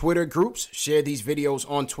our Twitter groups. Share these videos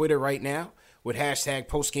on Twitter right now with hashtag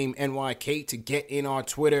PostGameNYK to get in our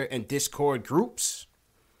Twitter and Discord groups.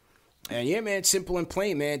 And yeah, man, simple and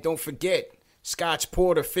plain, man. Don't forget, Scotch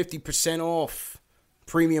Porter, 50% off.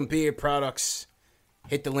 Premium beer products.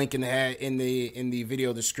 Hit the link in the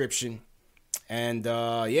video description. And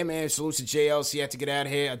yeah, man, salute to JLC. Had to get out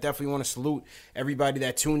of here. I definitely want to salute everybody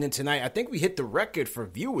that tuned in tonight. I think we hit the record for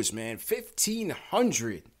viewers, man.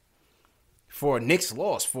 1,500 for a Knicks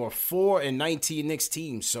loss for a 4-19 Knicks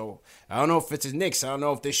team. So I don't know if it's a Knicks. I don't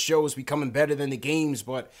know if this show is becoming better than the games,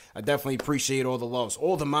 but I definitely appreciate all the loves.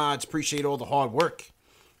 All the mods, appreciate all the hard work.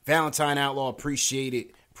 Valentine Outlaw, appreciate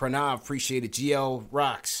it. Pranav, appreciate it. GL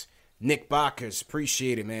Rocks, Nick Bachers,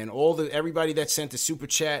 appreciate it, man. Everybody that sent the super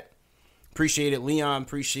chat, appreciate it. Leon,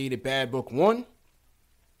 appreciate it. Bad Book 1.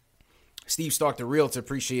 Steve Stark, the Realtor,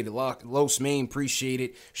 appreciate it. Los Main, appreciate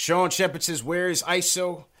it. Sean Shepard says, where is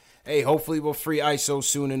ISO? Hey, hopefully we'll free ISO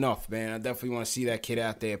soon enough, man. I definitely want to see that kid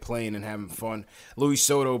out there playing and having fun. Louis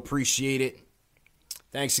Soto, appreciate it.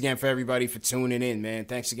 Thanks again for everybody for tuning in, man.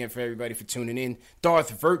 Thanks again for everybody for tuning in.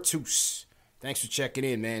 Darth Virtus, thanks for checking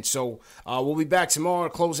in, man. So we'll be back tomorrow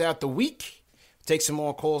to close out the week. Take some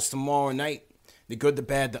more calls tomorrow night. The good, the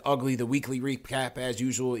bad, the ugly, the weekly recap, as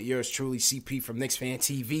usual. Yours truly, CP from Knicks Fan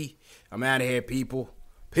TV. I'm out of here, people.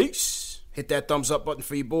 Peace. Hit that thumbs up button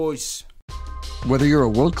for you boys. Whether you're a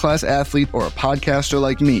world-class athlete or a podcaster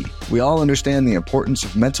like me, we all understand the importance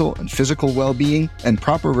of mental and physical well-being and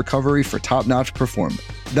proper recovery for top-notch performance.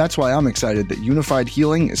 That's why I'm excited that Unified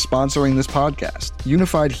Healing is sponsoring this podcast.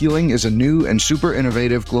 Unified Healing is a new and super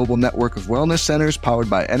innovative global network of wellness centers powered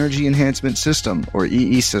by Energy Enhancement System, or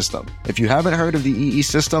EE System. If you haven't heard of the EE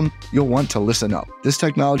System, you'll want to listen up. This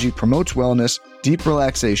technology promotes wellness, deep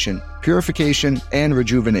relaxation, purification, and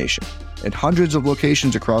rejuvenation. In hundreds of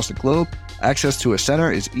locations across the globe, access to a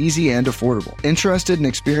center is easy and affordable. Interested in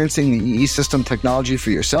experiencing the EE System technology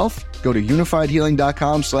for yourself? Go to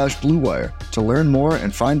unifiedhealing.com/bluewire to learn more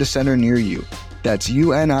and find a center near you. That's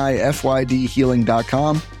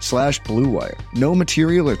unifydhealing.com/bluewire. No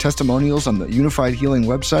material or testimonials on the Unified Healing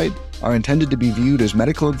website are intended to be viewed as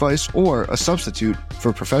medical advice or a substitute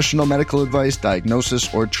for professional medical advice,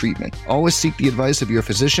 diagnosis, or treatment. Always seek the advice of your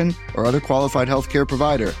physician or other qualified healthcare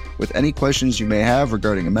provider with any questions you may have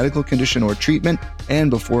regarding a medical condition or treatment and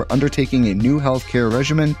before undertaking a new healthcare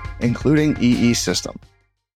regimen, including EE System.